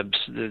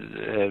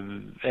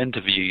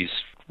interviews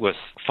with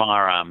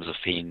firearms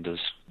offenders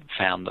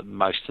found that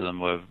most of them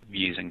were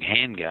using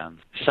handguns.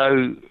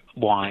 So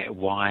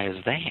why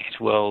is that?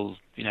 Well,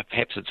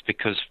 perhaps it's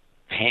because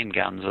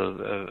handguns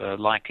are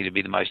likely to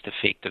be the most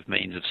effective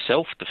means of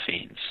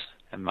self-defense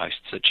in most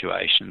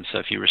situations. So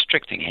if you're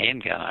restricting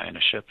handgun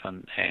ownership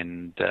and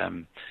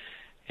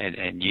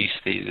use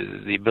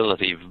the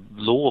ability of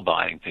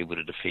law-abiding people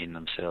to defend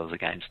themselves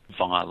against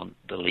violent,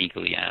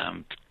 illegally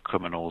armed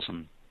criminals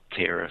and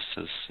terrorists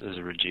is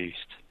reduced.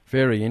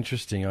 Very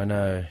interesting, I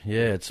know.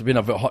 Yeah, it's been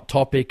a hot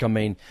topic. I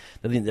mean,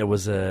 I think there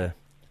was an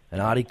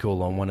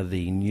article on one of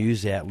the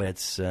news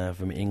outlets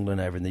from England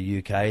over in the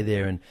UK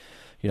there, and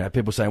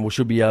people saying, well,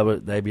 should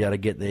they be able to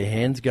get their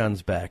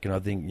handguns back? And I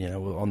think,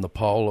 on the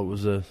poll, it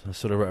was a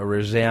sort of a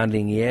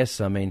resounding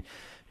yes. I mean,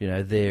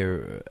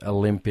 they're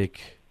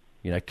Olympic,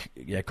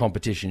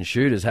 competition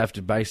shooters have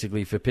to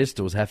basically, for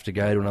pistols, have to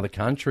go to another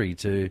country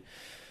to,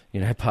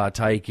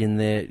 partake in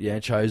their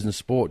chosen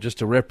sport just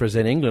to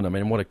represent England. I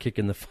mean, what a kick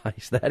in the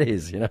face that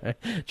is,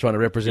 trying to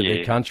represent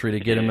their country to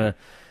get them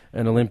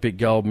an Olympic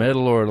gold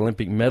medal or an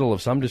Olympic medal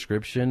of some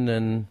description,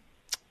 and,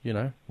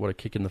 what a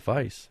kick in the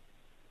face.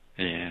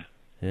 Yeah.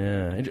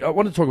 Yeah. And I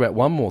want to talk about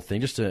one more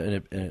thing,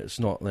 it's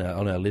not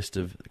on our list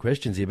of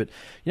questions here, but,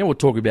 we're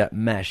talking about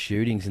mass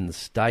shootings in the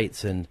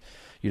States and,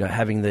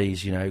 having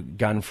these,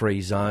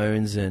 gun-free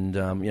zones, and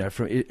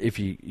if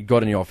you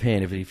got any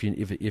offhand,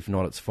 if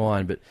not, it's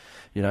fine. But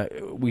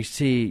we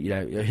see,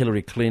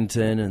 Hillary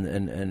Clinton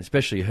and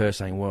especially her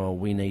saying, well,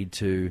 we need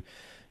to,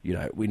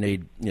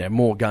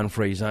 more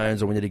gun-free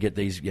zones, or we need to get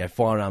these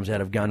firearms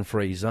out of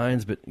gun-free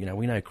zones. But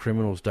we know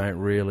criminals don't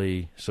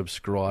really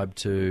subscribe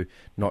to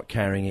not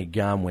carrying a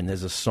gun when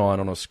there's a sign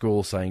on a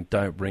school saying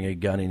don't bring a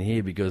gun in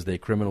here because they're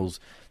criminals.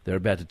 They're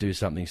about to do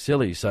something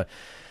silly. So,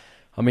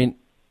 I mean,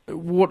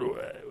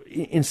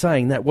 in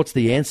saying that, what's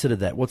the answer to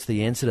that? What's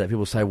the answer to that?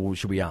 People say, well,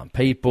 should we arm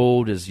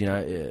people? Is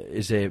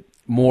there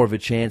more of a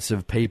chance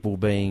of people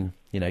being,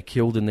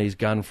 killed in these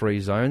gun-free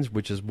zones,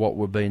 which is what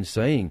we've been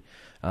seeing,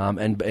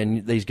 and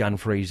these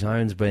gun-free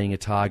zones being a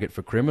target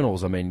for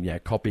criminals? I mean,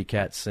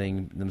 copycats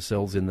seeing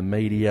themselves in the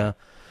media.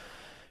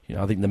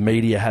 I think the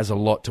media has a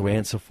lot to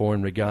answer for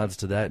in regards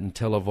to that, and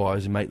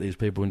televise and make these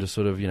people into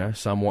sort of,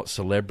 somewhat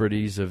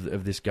celebrities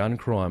of this gun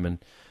crime. And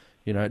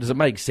does it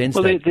make sense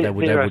that they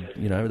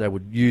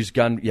would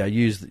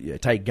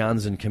take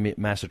guns and commit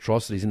mass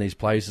atrocities in these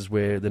places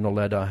where they're not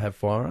allowed to have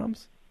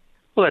firearms?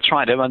 Well, that's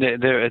right. I mean,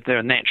 they're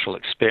a natural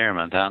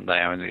experiment, aren't they?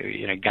 I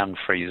mean,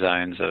 gun-free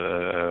zones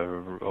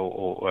and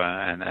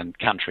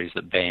countries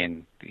that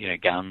ban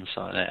guns.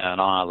 An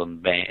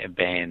Ireland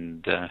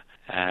banned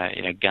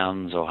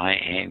guns or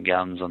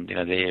handguns, and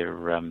their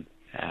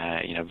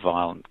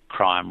violent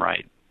crime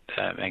rate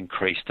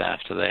increased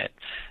after that.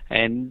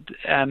 And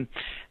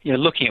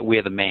looking at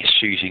where the mass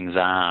shootings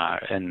are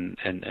in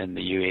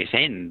the US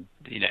and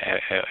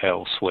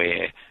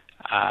elsewhere,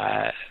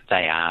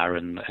 they are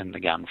in the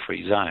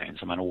gun-free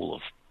zones. I mean, all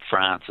of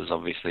France is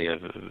obviously a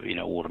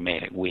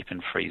automatic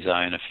weapon-free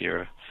zone if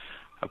you're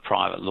a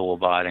private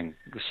law-abiding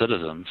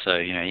citizen. So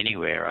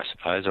anywhere, I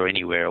suppose, or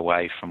anywhere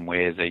away from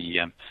where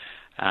the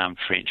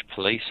French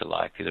police are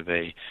likely to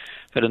be.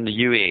 But in the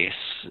US,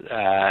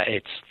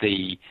 it's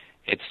the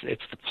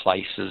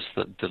places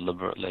that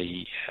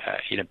deliberately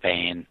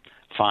ban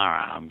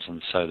firearms,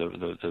 and so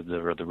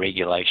there are the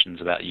regulations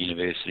about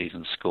universities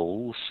and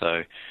schools.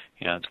 So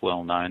it's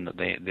well known that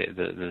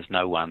there's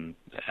no one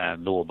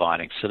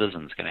law-abiding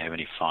citizen is going to have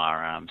any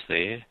firearms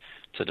there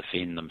to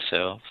defend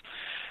themselves.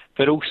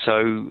 But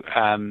also,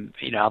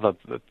 other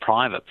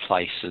private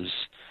places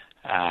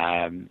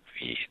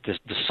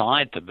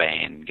decide to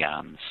ban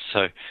guns.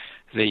 So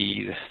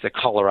the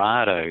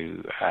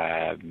Colorado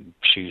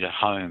shooter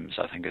Holmes,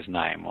 I think his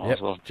name was.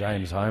 Yep, well,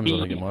 James Holmes, I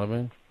think it might have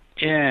been.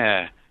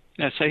 Yeah.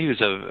 So he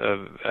was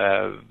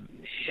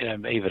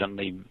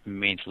evidently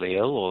mentally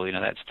ill, or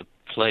that's the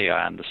plea,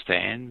 I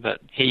understand. But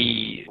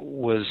he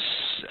was,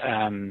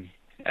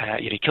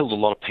 he killed a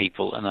lot of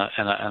people in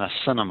a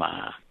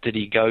cinema. Did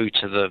he go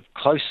to the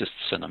closest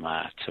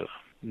cinema to him?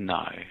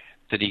 No.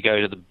 Did he go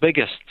to the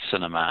biggest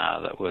cinema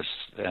that was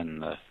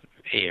in the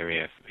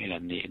area,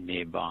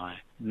 nearby?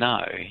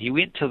 No. He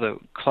went to the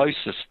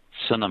closest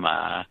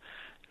cinema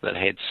that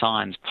had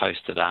signs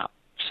posted up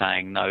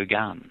saying no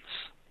guns.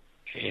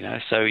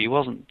 So he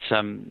wasn't.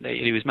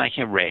 He was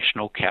making a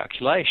rational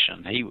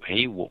calculation.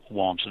 He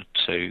wanted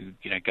to,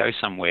 go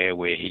somewhere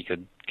where he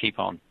could keep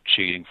on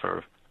shooting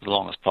for as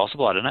long as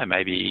possible. I don't know.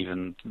 Maybe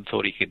even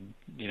thought he could,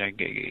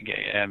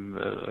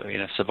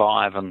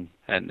 survive and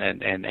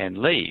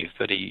leave.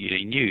 But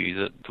he knew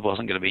that there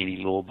wasn't going to be any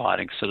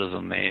law-abiding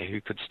citizen there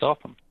who could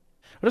stop him.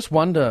 I just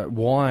wonder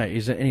why.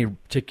 Is there any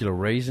particular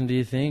reason? Do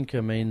you think?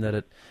 I mean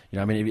that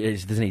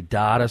is there any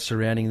data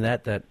surrounding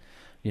that?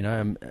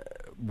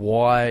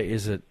 Why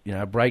is it,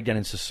 a breakdown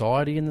in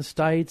society in the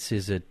States?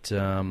 Is it,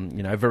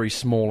 a very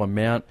small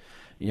amount,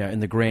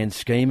 in the grand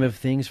scheme of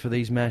things for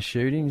these mass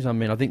shootings? I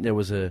mean, I think there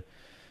was an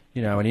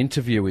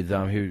interview with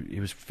he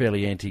was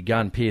fairly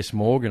anti-gun, Piers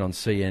Morgan on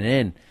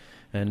CNN,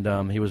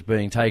 and he was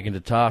being taken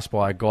to task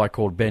by a guy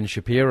called Ben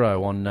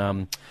Shapiro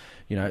on,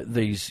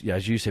 these,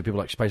 as you said, people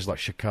like places like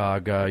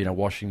Chicago,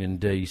 Washington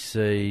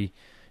D.C.,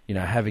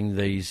 having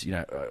these,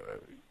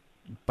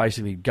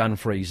 basically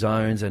gun-free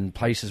zones and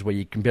places where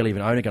you can barely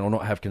even own a gun or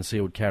not have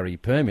concealed carry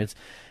permits,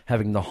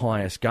 having the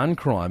highest gun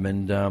crime.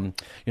 And,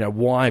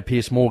 why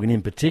Piers Morgan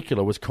in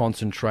particular was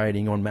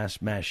concentrating on mass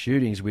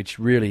shootings, which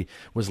really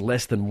was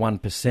less than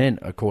 1%,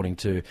 according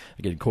to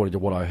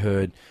what I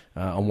heard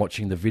on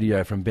watching the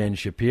video from Ben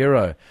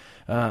Shapiro.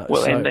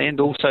 And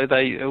also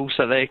they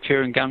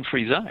occur in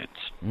gun-free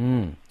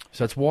zones.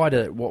 So it's why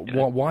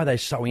are they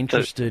so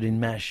interested in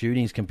mass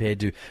shootings compared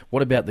to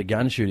what about the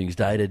gun shootings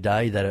day to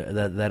day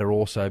that are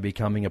also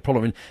becoming a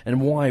problem, and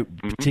why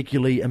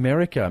particularly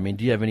America? I mean,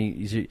 do you have any?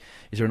 Is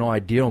there an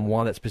idea on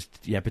why that's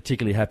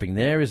particularly happening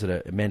there? Is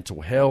it a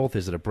mental health?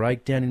 Is it a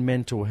breakdown in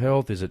mental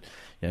health? Is it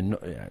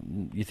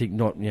you think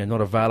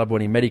not available?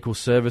 Any medical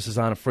services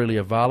aren't freely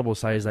available,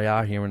 say as they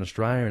are here in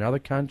Australia and other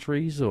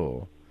countries,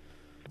 or?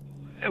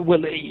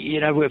 Well, the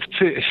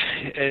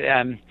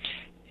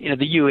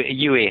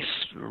US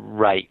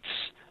rates,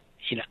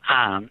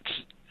 aren't,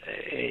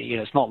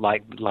 it's not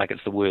like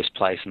it's the worst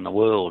place in the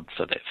world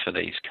for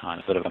these kind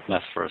of bit of a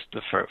myth for a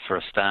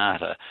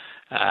starter.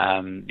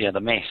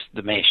 The mass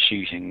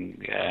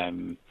shooting,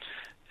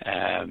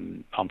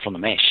 from the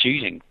mass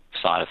shooting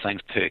side of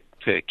things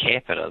per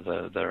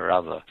capita, there are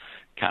other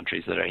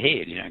countries that are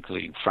ahead,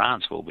 including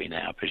France will be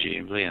now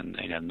presumably, and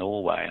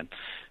Norway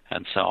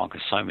and so on,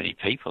 because so many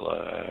people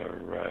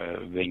are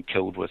being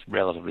killed with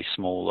relatively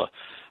smaller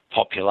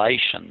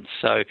populations.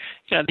 So,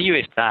 the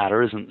US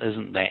data isn't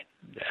that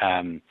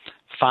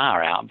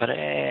far out, but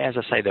as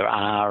I say, there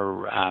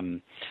are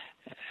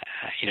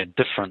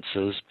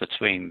differences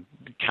between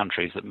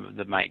countries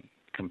that make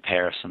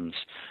comparisons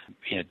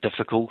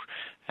difficult.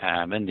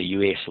 In the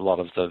US, a lot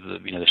of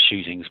the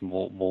shootings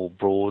more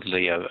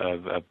broadly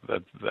are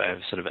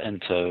sort of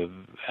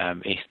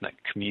inter-ethnic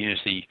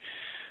community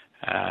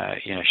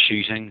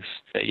shootings.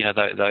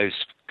 Those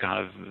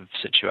kind of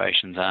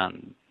situations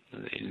aren't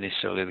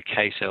necessarily the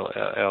case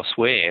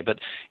elsewhere, but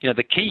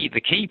the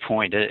key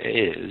point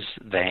is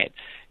that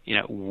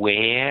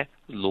where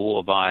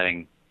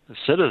law-abiding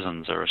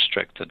citizens are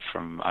restricted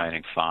from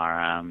owning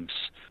firearms,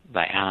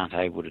 they aren't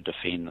able to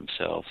defend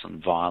themselves,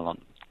 and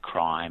violent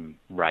crime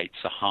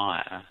rates are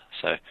higher.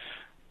 So,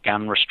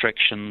 gun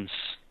restrictions,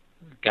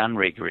 gun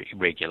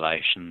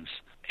regulations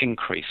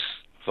increase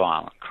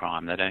violent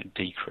crime; they don't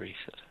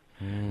decrease it.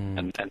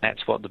 And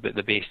that's what the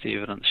best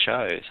evidence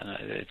shows. And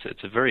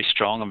it's a very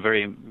strong and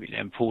very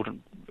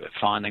important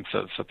finding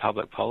for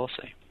public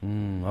policy.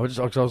 I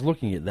was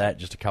looking at that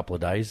just a couple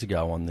of days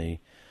ago on the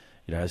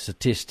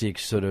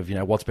statistics, sort of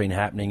what's been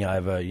happening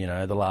over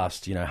the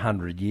last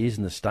 100 years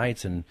in the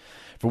States, and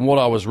from what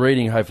I was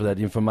reading, hopefully that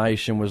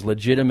information was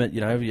legitimate.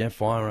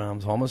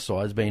 Firearms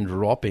homicides been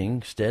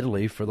dropping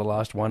steadily for the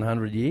last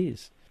 100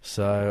 years.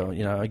 So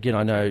again,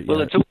 I know. Well,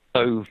 it's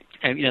also.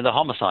 The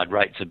homicide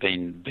rates have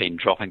been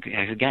dropping.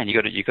 Again,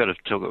 you got to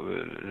talk.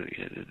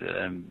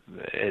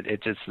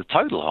 It's the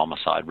total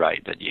homicide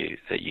rate that you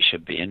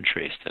should be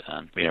interested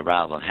in,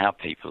 rather than how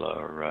people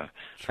are.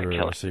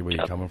 True, I see where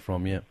you're coming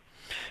from. Yeah,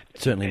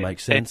 it certainly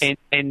makes sense. And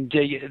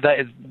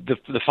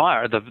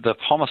the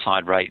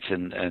homicide rates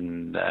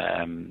in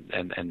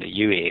the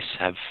US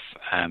have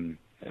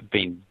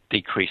been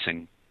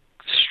decreasing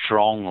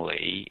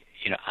strongly.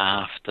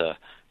 After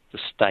the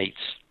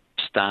states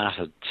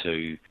started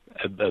to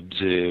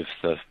observe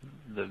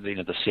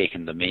the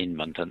Second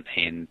Amendment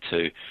and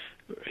to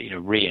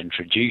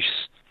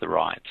reintroduce the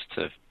rights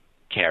to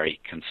carry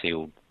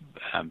concealed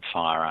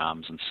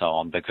firearms and so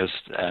on, because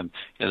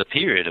the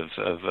period of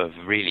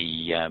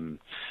really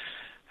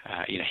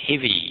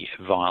heavy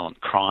violent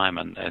crime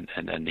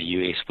in the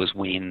US was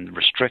when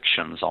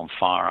restrictions on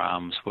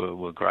firearms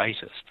were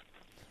greatest.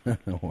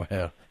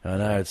 Wow, I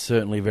know, it's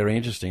certainly very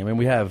interesting. I mean,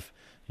 we have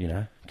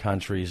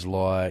countries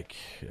like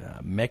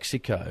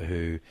Mexico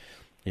who.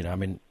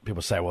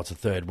 People say, well, it's a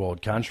third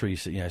world country.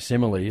 So,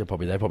 similarly, they're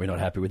probably not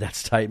happy with that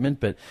statement,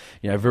 but,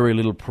 very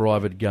little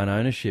private gun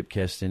ownership,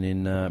 Keston,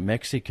 in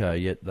Mexico,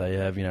 yet they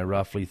have,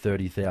 roughly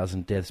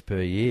 30,000 deaths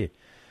per year.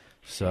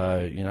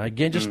 So,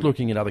 again, just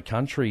looking at other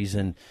countries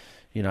and,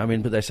 You know, I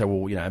mean, but they say,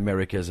 well, you know,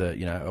 America's a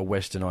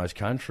westernized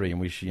country,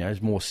 and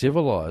is more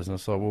civilized. And I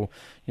thought, well,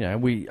 you know,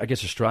 I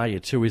guess Australia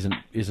too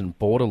isn't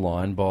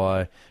borderline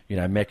by, you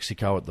know,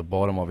 Mexico at the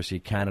bottom, obviously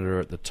Canada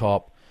at the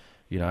top.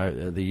 You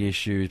know, the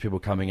issues, people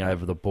coming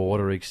over the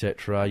border,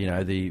 etc. You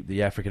know,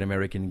 the African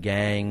American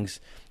gangs.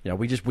 You know,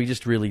 we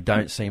just really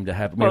don't seem to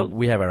have.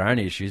 We have our own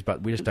issues,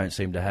 but we just don't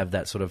seem to have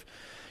that sort of,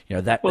 you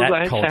know, that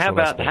cultural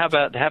aspect. How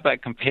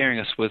about comparing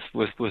us with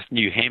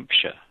New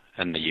Hampshire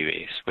in the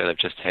US, where they've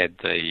just had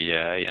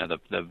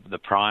the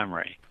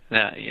primary?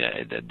 Now, you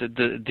know,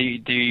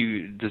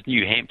 does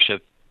New Hampshire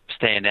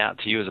stand out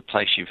to you as a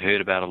place you've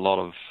heard about a lot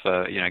of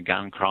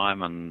gun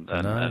crime and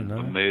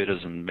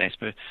murders and mass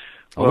murder?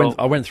 Well,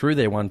 I went through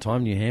there one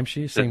time, New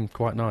Hampshire. Seemed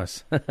quite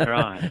nice.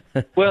 Right.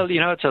 Well, you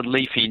know, it's a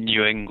leafy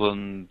New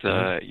England,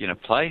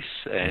 place,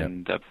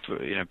 and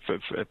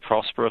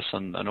prosperous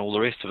and all the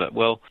rest of it.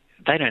 Well,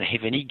 they don't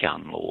have any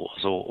gun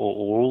laws, or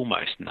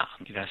almost none.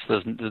 You know, so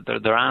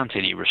there aren't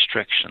any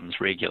restrictions,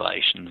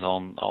 regulations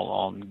on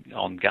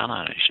gun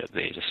ownership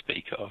there to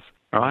speak of.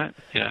 Right,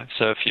 you know.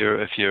 So if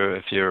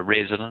you're a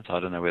resident, I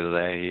don't know whether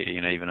they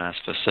even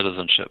ask for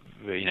citizenship,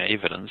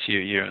 evidence.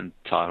 You're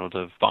entitled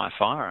to buy a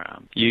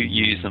firearm. You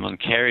use them and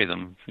carry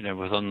them,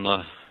 within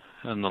the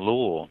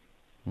law.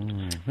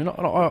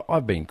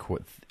 I've been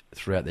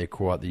throughout there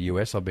quite the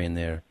US. I've been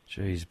there,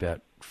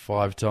 about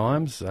 5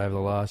 times over the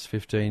last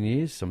 15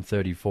 years. I'm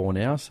 34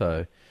 now,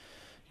 so.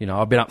 You know,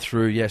 I've been up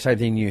through, same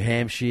thing, New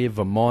Hampshire,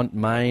 Vermont,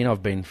 Maine. I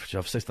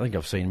think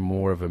I've seen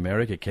more of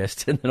America,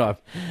 Keston,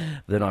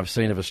 than I've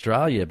seen of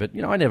Australia. But,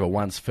 I never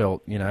once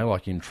felt,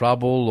 like in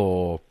trouble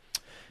or,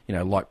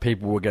 like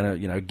people were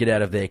going to, get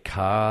out of their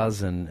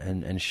cars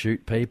and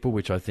shoot people,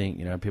 which I think,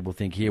 people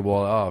think here,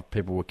 if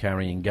people were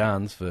carrying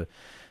guns for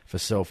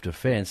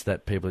self-defense,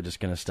 that people are just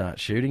going to start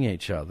shooting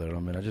each other. I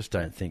mean, I just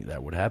don't think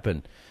that would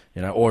happen.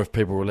 Or if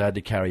people were allowed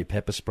to carry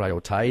pepper spray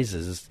or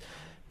tasers,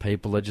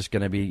 people are just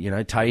going to be,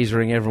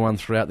 tasering everyone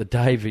throughout the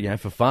day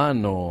for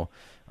fun, or,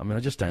 I mean,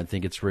 I just don't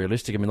think it's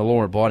realistic. I mean, the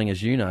law-abiding,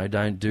 as you know,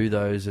 don't do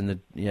those, and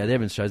the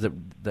evidence shows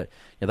that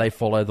they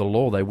follow the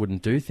law. They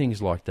wouldn't do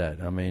things like that.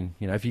 I mean,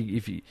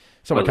 if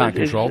someone can't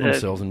control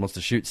themselves and wants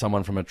to shoot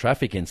someone from a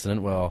traffic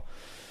incident, well,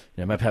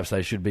 perhaps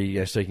they should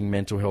be seeking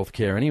mental health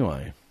care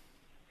anyway.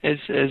 As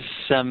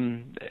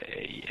John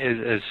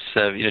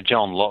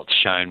Lott's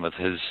shown with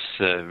his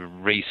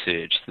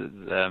research,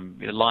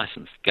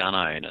 licensed gun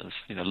owners,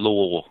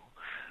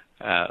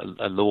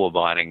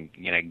 law-abiding,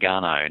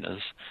 gun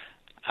owners,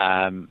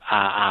 are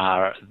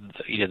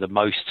the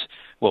most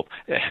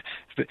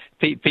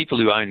people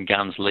who own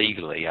guns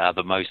legally are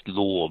the most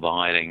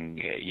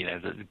law-abiding,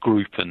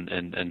 group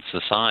in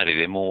society.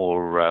 They're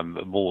more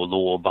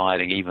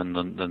law-abiding even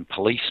than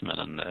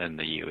policemen in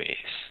the US.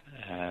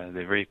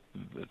 They're very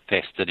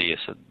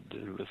fastidious at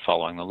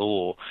following the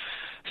law.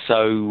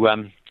 So, what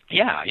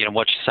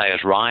you say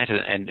is right,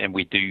 and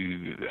we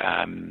do,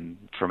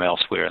 from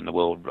elsewhere in the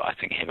world, I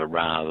think, have a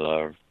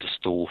rather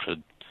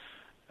distorted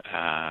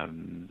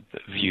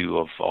view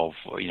of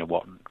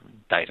what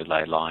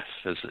day-to-day life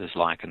is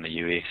like in the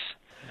US.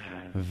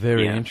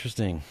 Very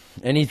interesting.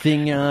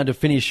 Anything to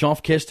finish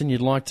off, Keston, you'd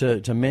like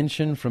to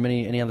mention from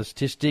any other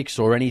statistics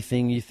or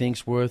anything you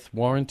think's worth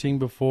warranting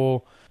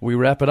before we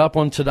wrap it up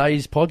on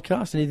today's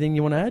podcast? Anything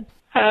you want to add?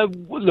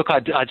 Look,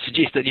 I'd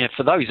suggest that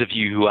for those of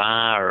you who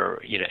are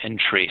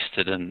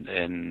interested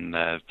in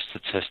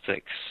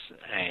statistics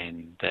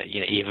and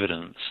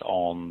evidence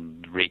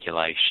on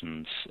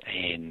regulations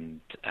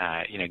and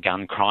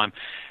gun crime,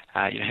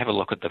 have a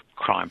look at the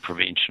Crime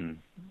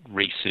Prevention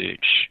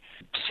Research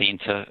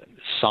Centre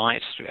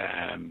site,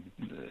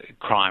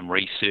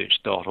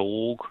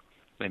 crimeresearch.org.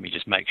 Let me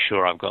just make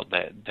sure I've got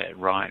that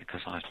right,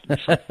 because I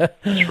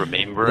just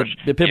remember it.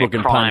 The people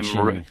can punch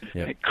in.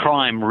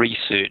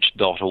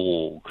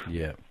 crimeresearch.org.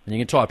 Yeah, and you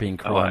can type in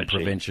Crime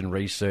Prevention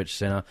Research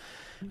Centre.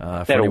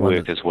 That'll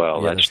work as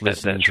well. That's right.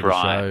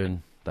 Show,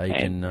 and they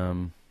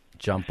can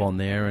jump on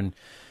there and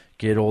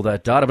get all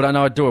that data. But I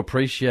know I do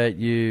appreciate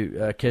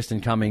you,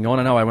 Keston, coming on.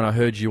 I know when I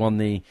heard you on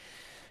the,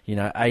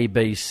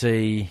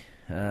 ABC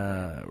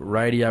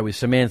radio with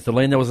Samantha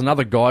Lynn, there was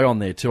another guy on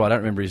there too. I don't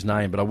remember his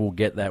name, but I will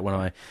get that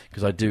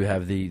because I do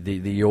have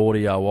the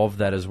audio of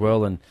that as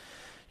well. And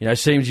it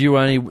seems you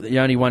the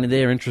only one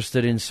there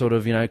interested in sort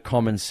of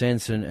common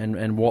sense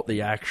and what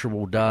the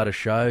actual data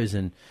shows.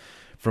 And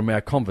from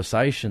our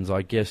conversations,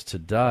 I guess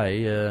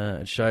today,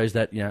 it shows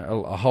that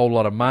a whole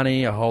lot of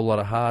money, a whole lot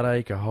of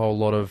heartache, a whole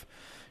lot of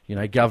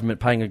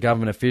paying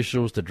government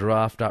officials to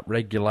draft up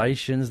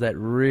regulations that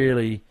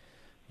really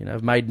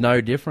have made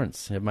no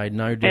difference. Have made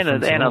no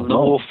difference. And an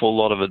awful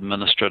lot of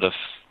administrative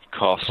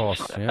costs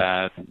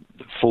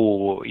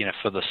for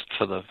the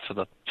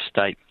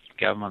state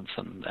governments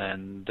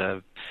and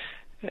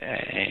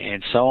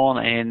so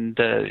on, and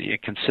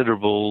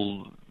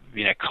considerable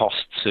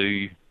cost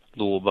to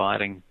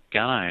law-abiding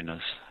gun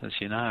owners, as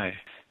you know.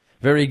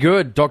 Very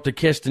good. Dr.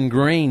 Keston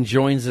Green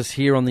joins us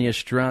here on the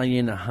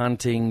Australian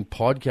Hunting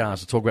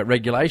Podcast to talk about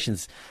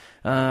regulations.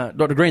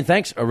 Dr. Green,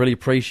 thanks. I really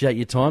appreciate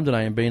your time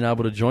today and being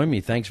able to join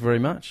me. Thanks very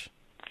much.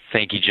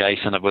 Thank you,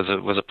 Jason. It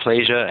was a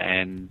pleasure,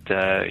 and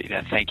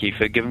thank you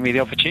for giving me the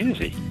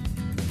opportunity.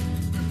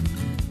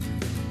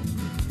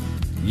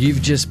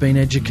 You've just been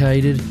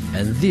educated,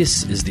 and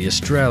this is the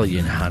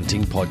Australian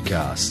Hunting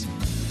Podcast.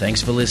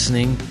 Thanks for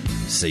listening.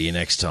 See you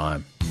next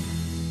time.